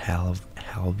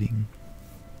 halving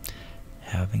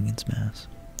its mass,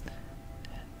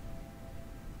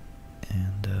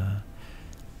 and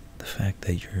the fact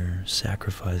that you're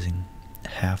sacrificing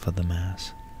half of the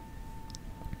mass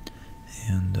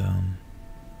and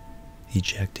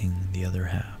ejecting the other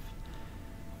half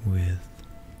with,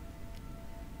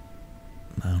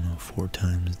 I don't know, 4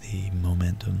 times the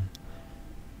momentum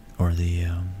or the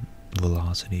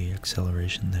velocity,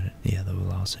 acceleration that the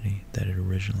velocity that it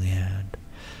originally had,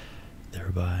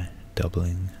 thereby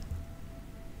doubling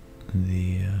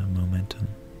the momentum.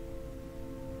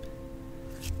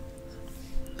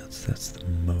 That's the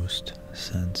most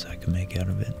sense I can make out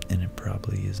of it, and it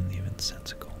probably isn't even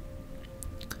sensical.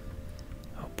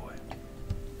 Oh boy.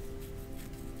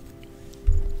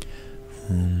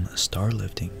 Star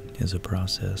lifting is a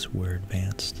process where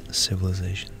advanced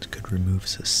civilizations could remove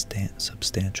a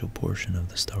substantial portion of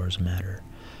the star's matter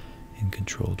in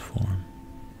controlled form.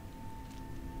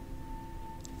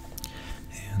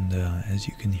 And as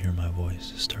you can hear, my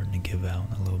voice is starting to give out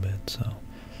a little bit, so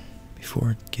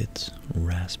before it gets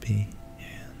raspy,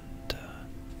 and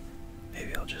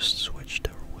maybe I'll just switch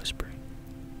to whispering.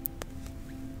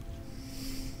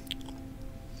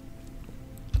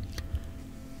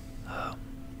 I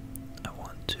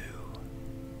want to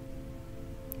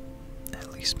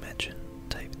at least mention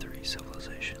Type 3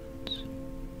 civilizations,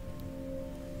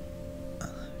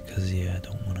 because yeah, I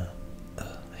don't want to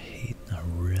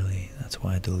that's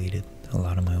why I deleted a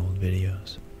lot of my old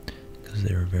videos, because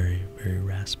they were very, very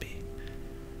raspy.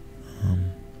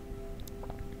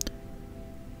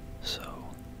 So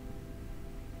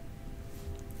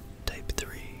Type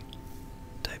 3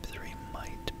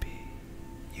 might be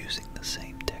using the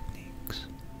same techniques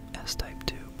as Type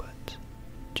 2, but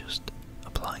just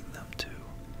applying them to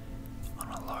on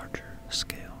a larger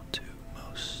scale to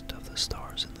most of the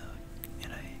stars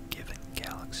in a given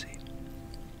galaxy.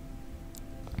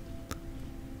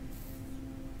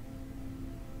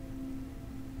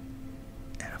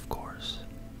 And of course,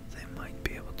 they might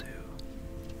be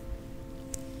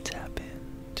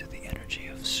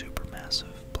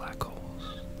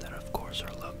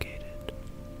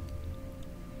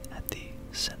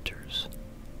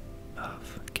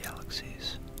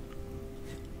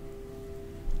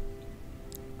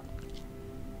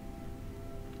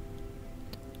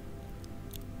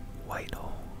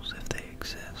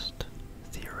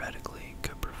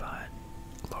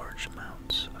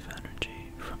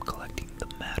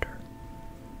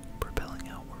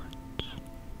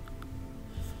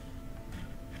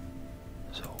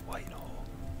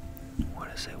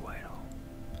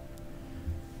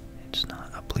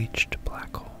bleached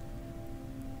black hole.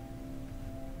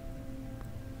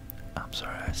 I'm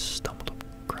sorry, I stumbled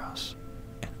across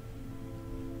an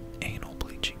anal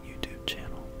bleaching YouTube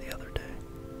channel the other day.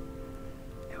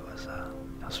 It was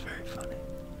very funny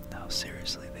how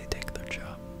seriously they take their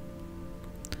job.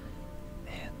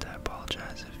 And I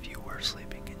apologize if you were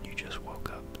sleeping and you just woke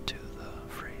up to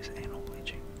the phrase anal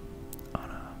bleaching on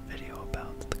a video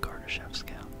about the Kardashev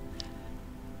scalp.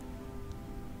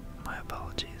 My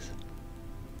apologies.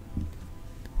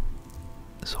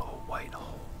 So a white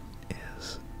hole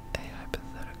is a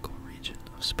hypothetical region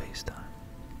of space-time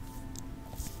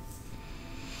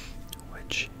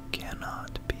which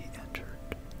cannot be entered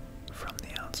from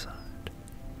the outside,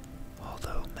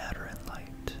 although matter and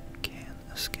light can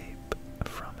escape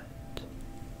from it.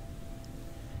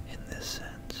 In this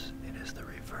sense, it is the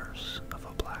reverse of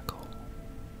a black hole,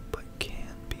 but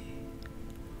can be,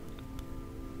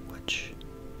 which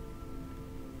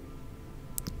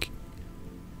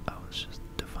I was just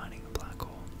defining a black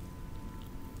hole,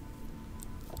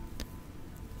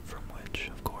 from which,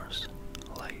 of course,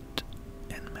 light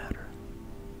and matter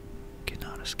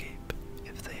cannot escape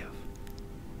if they have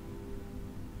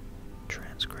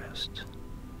transgressed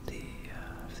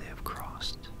if they have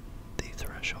crossed the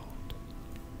threshold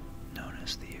known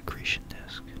as the accretion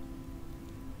disk.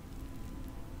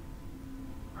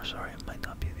 Or sorry, it might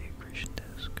not be the accretion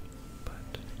disk,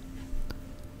 but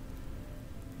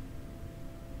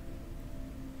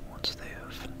once they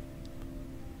have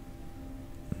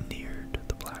neared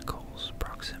the black hole's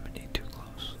proximity too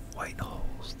close. White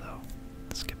holes, though,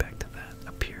 let's get back to that,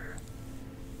 appear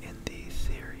in the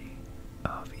theory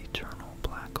of eternal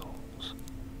black holes,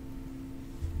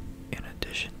 in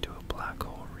addition to a black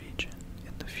hole region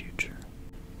in the future.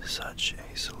 Such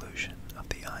a solution of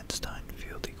the Einstein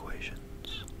field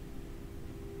equations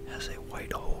has a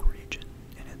white hole region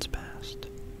in its past.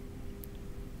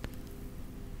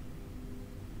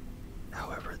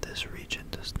 However, this region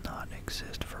does not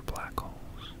exist for black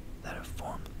holes that have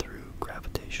formed through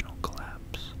gravitational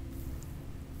collapse,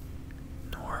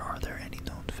 nor are there any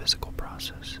known physical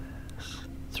processes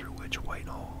through which white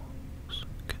holes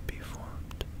could be formed.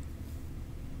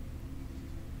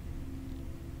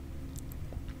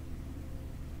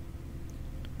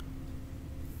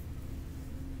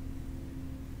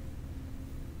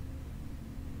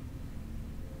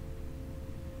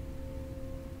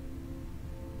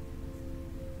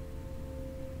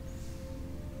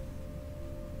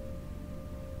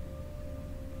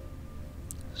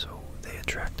 So they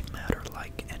attract matter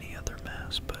like any other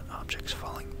mass, but objects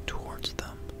falling towards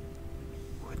them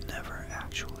would never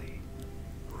actually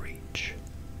reach.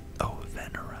 Oh,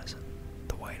 event horizon.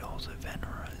 The white hole's event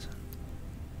horizon.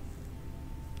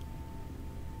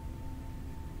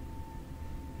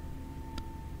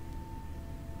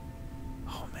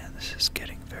 Oh man, this is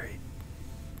getting very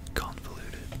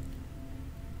convoluted.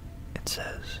 It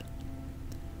says,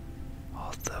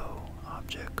 although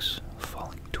objects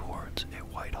falling towards a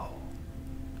white hole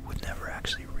would never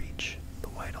actually reach the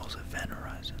white hole's event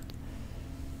horizon,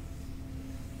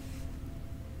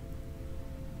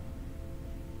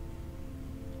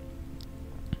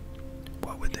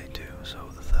 what would they do? So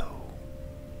though,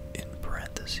 in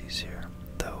parentheses here,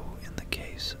 though in the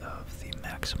case of the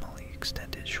maximally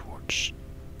extended Schwarzschild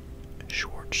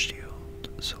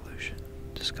solution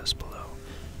discussed below,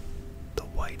 the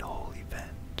white hole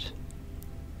event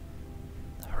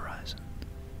horizon,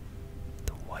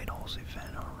 the white hole's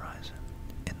event horizon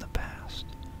in the past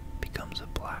becomes a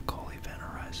black hole event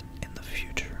horizon in the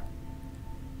future.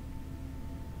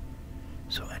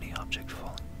 So any object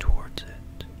falling towards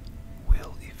it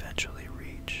will eventually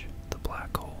reach the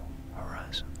black hole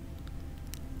horizon.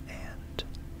 And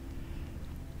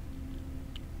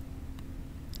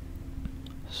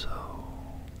so,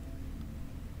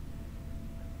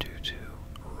 due to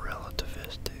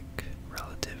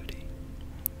relativity,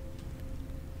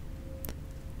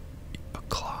 a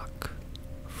clock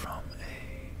from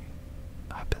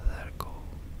a hypothetical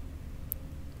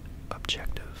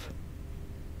objective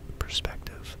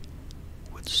perspective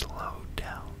would slow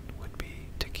down, would be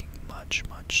ticking much,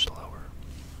 much slower,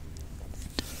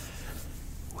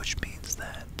 which means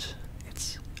that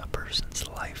a person's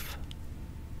life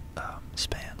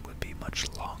span would be much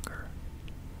longer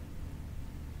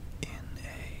in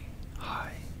a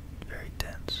high, very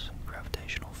dense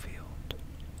gravitational field.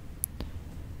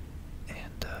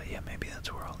 And yeah, maybe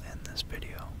that's where I'll end this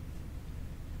video.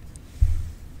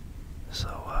 So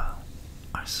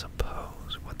I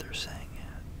suppose what they're saying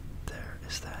there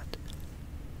is that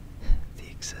the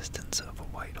existence of a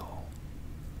white hole,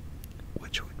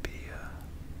 which would be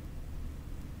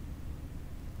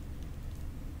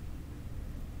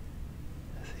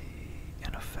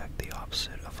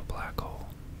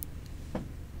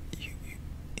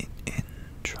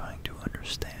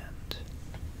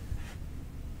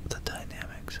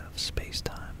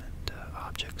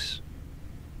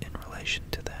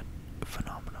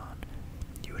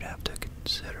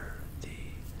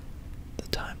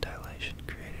simulation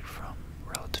created from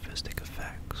relativistic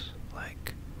effects,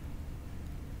 like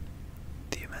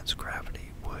the immense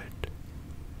gravity would,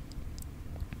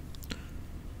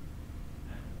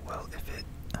 well, if it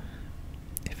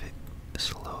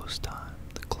slows time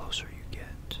the closer you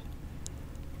get,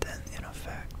 then in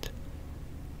effect,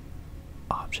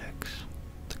 objects,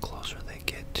 the closer they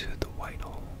get to the white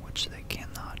hole, which they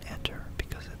cannot enter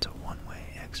because it's a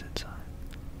one-way exit sign,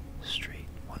 street,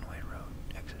 one-way road,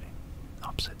 exiting,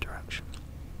 opposite direction.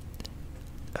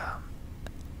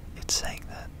 It's saying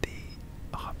that the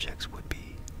objects would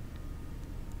be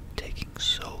taking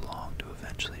so long to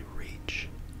eventually reach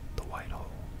the white hole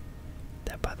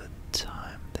that by the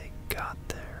time they got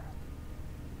there,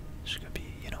 there's going to be,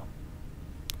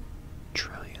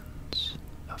 trillions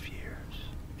of years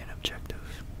in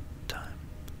objective time,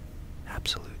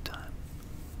 absolute time,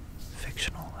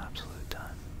 fictional absolute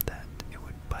time, that it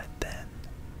would by then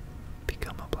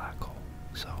become a black hole.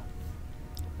 So,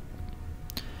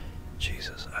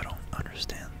 Jesus, I don't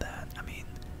understand that. I mean,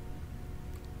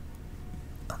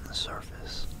 on the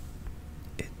surface,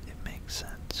 it makes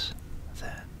sense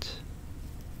that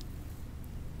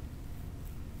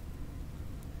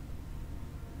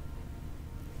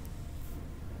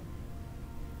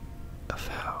of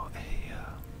how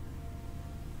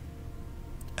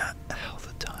how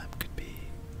the time could be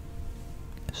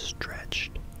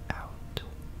stretched out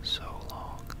so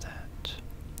long that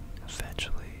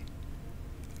eventually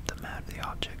the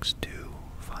objects do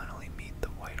finally meet the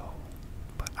white hole,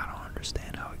 but I don't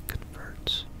understand how it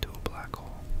converts to a black hole.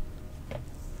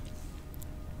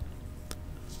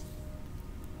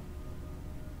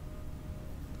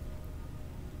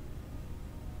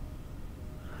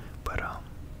 But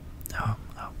I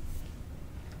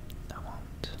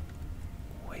won't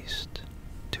waste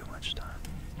too much time.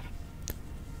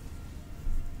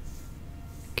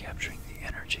 Capturing the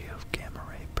energy of gamma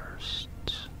ray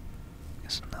bursts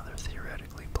is another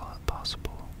theoretically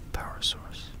possible power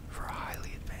source for a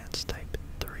highly advanced Type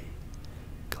 3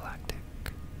 galactic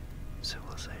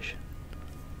civilization.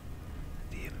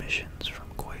 The emissions from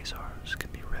quasars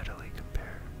can be readily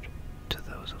compared to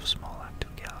those of small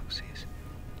active galaxies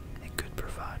and could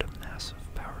provide a massive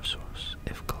power source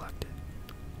if collected.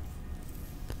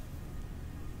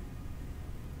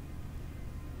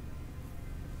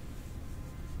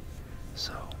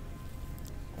 So,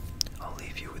 I'll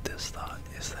leave you with this thought,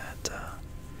 is that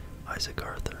Isaac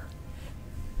Arthur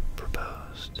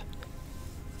proposed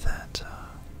that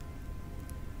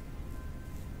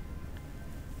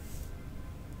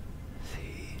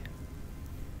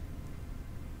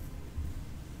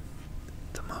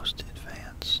the most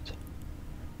advanced,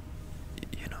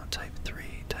 Type 3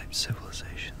 type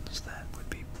civilizations that would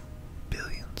be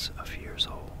billions of years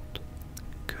old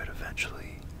could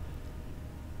eventually,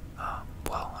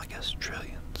 well, I guess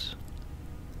trillions,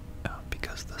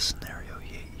 because the scenario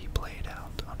he played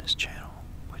out on his channel,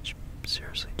 which,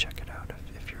 seriously, check it out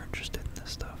if you're interested in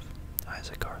this stuff,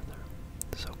 Isaac Arthur,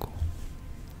 so cool,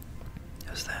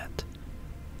 is that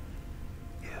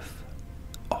if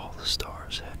all the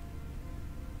stars had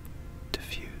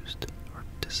diffused or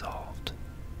dissolved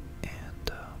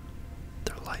and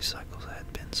their life cycles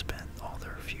had been spent, all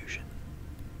their fusion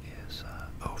is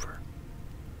over,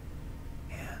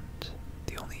 and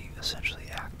the only essentially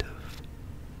active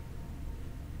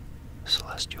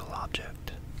celestial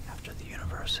object after the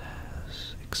universe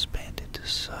has expanded to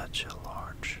such a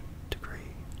large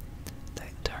degree that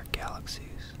entire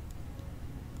galaxies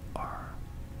are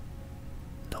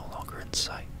no longer in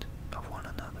sight of one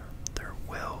another. They're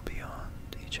well beyond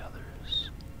each other's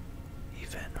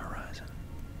event horizon.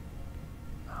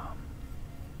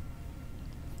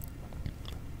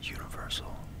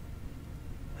 Universal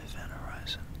event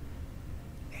horizon.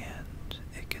 And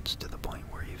it gets to the point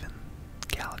where even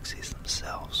galaxies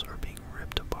themselves are being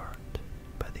ripped apart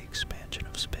by the expansion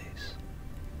of space.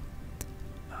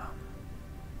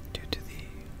 Due to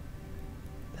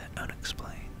that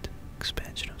unexplained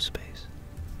expansion of space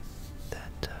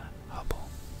that Hubble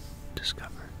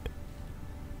discovered.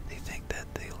 They think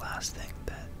that the last thing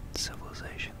that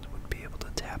civilizations would be able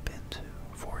to tap into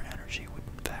for energy would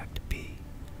in fact be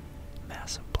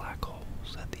massive black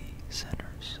holes at the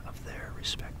centers of their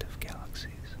respective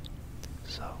galaxies.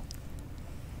 So,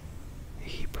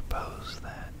 he proposed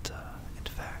that, in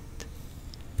fact,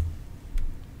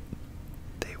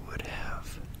 they would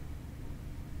have,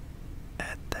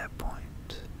 at that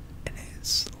point, and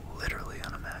it's literally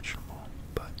unimaginable,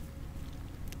 but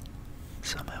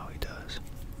somehow he does,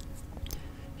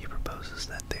 he proposes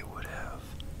that they would have,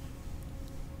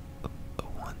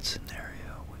 one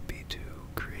scenario would be to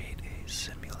create a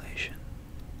simulation.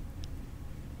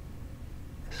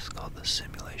 This is called the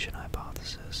simulation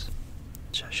hypothesis,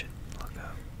 which I should look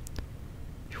up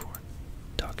before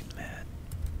talking mad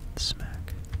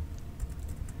smack.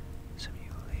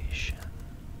 Simulation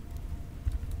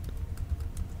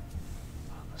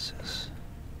hypothesis.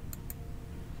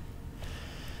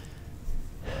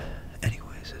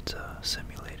 Anyways, it's a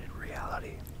simulated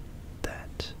reality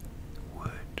that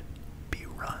would be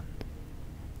run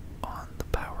on the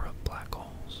power of black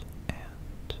holes,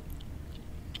 and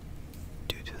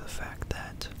due to the fact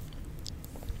that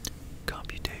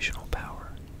computational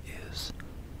power is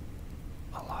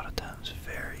a lot of times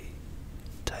very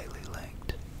tightly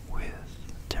linked with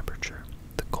temperature,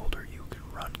 the colder you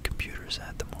could run computers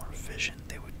at, the more efficient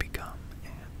they would become,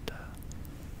 and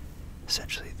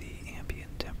essentially the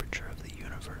ambient temperature of the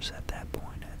universe at that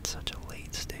point, at such a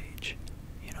late stage,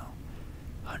 you know,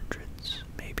 hundreds,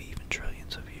 maybe even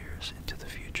trillions of years into the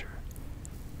future,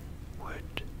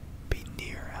 would be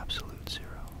near absolute zero.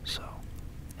 So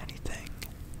anything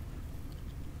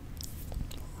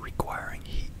requiring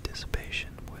heat dissipation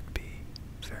would be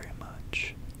very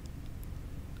much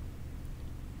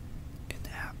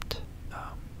inapt.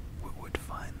 We would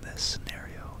find this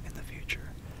scenario in the future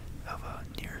of a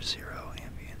near zero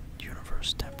ambient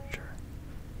universe temperature.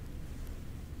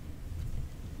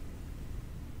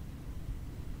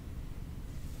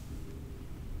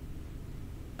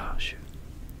 Oh shoot.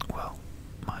 Well,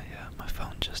 my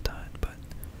phone just died, but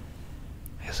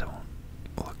I guess I won't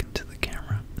look into the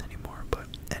camera anymore. But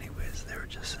anyways, they were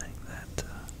just saying that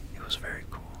it was very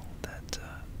cool that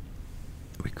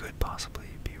we could possibly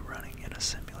be running in a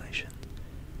simulation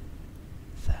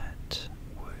that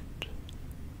would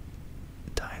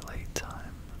dilate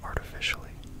time artificially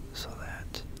so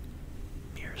that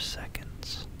mere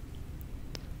seconds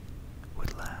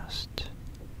would last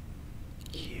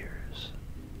years,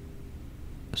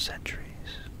 centuries,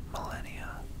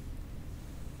 millennia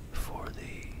for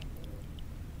the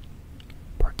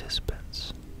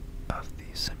participants of the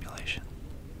simulation.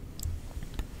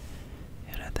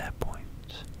 And at that point,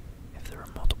 if there are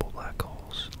multiple black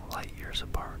holes light years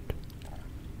apart,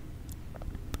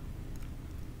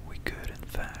 we could in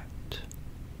fact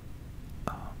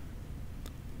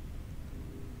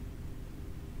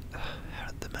how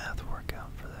did the math work out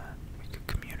for that? We could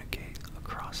communicate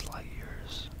across light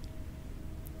years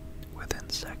within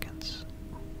seconds,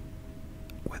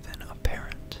 within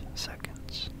apparent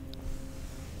seconds.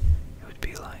 It would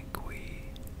be like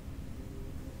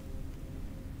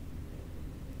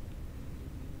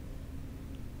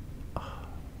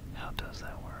how does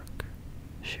that work?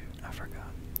 Shoot, I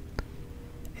forgot.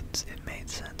 It made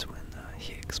sense when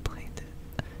he explained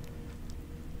it.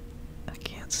 I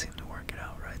can't seem to work it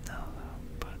out right now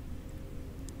though, but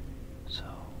so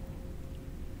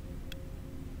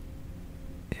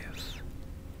if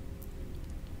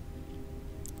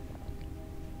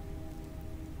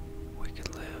we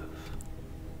could live,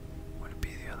 would it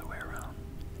be the other way around?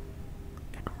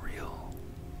 In real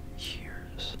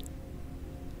years,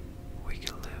 we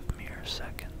could live mere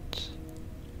seconds.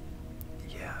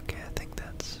 Yeah, okay, I think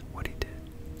that's what he did.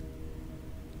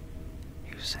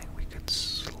 He was saying we could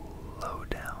slow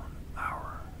down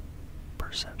our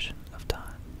perception of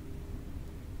time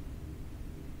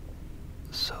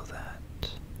so that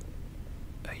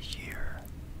a year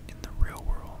in the real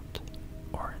world,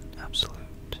 or in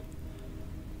absolute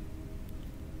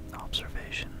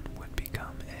observation, would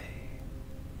become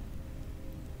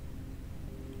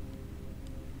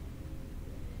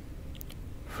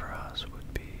for us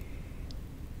would be,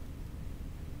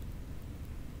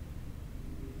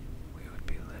 we would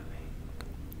be living,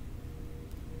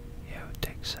 yeah, it would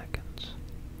take seconds.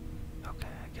 Okay,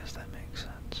 I guess that makes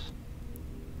sense.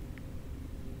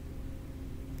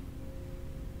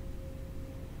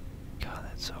 God,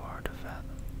 that's so hard to fathom.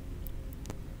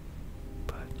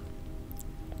 But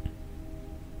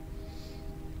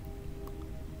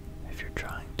if you're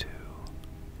trying to,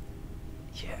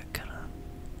 yeah,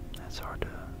 that's hard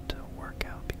to work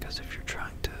out, because if you're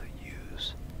trying to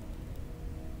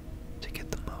get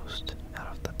the most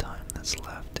out of the time that's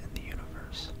left in the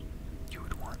universe, you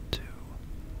would want to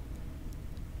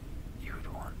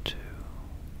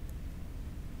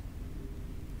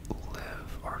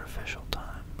live artificial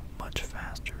time much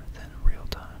faster than real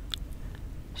time.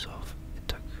 So if it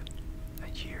took a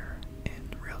year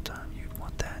in real time, you'd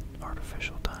want that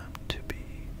artificial time to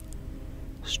be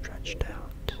stretched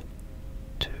out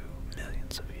to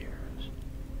millions of years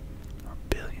or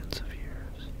billions of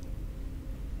years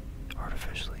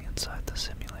artificially inside the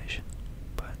simulation.